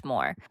much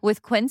more.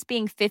 With Quince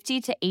being 50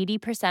 to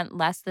 80%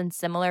 less than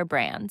similar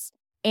brands.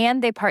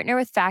 And they partner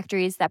with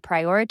factories that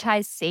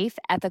prioritize safe,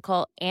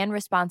 ethical, and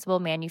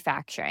responsible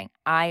manufacturing.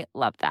 I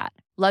love that.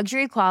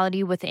 Luxury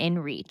quality within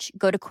reach.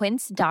 Go to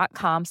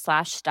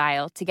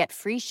quince.com/style to get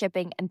free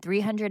shipping and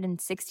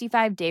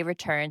 365-day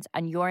returns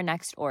on your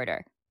next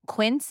order.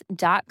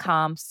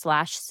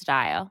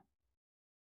 Quince.com/style.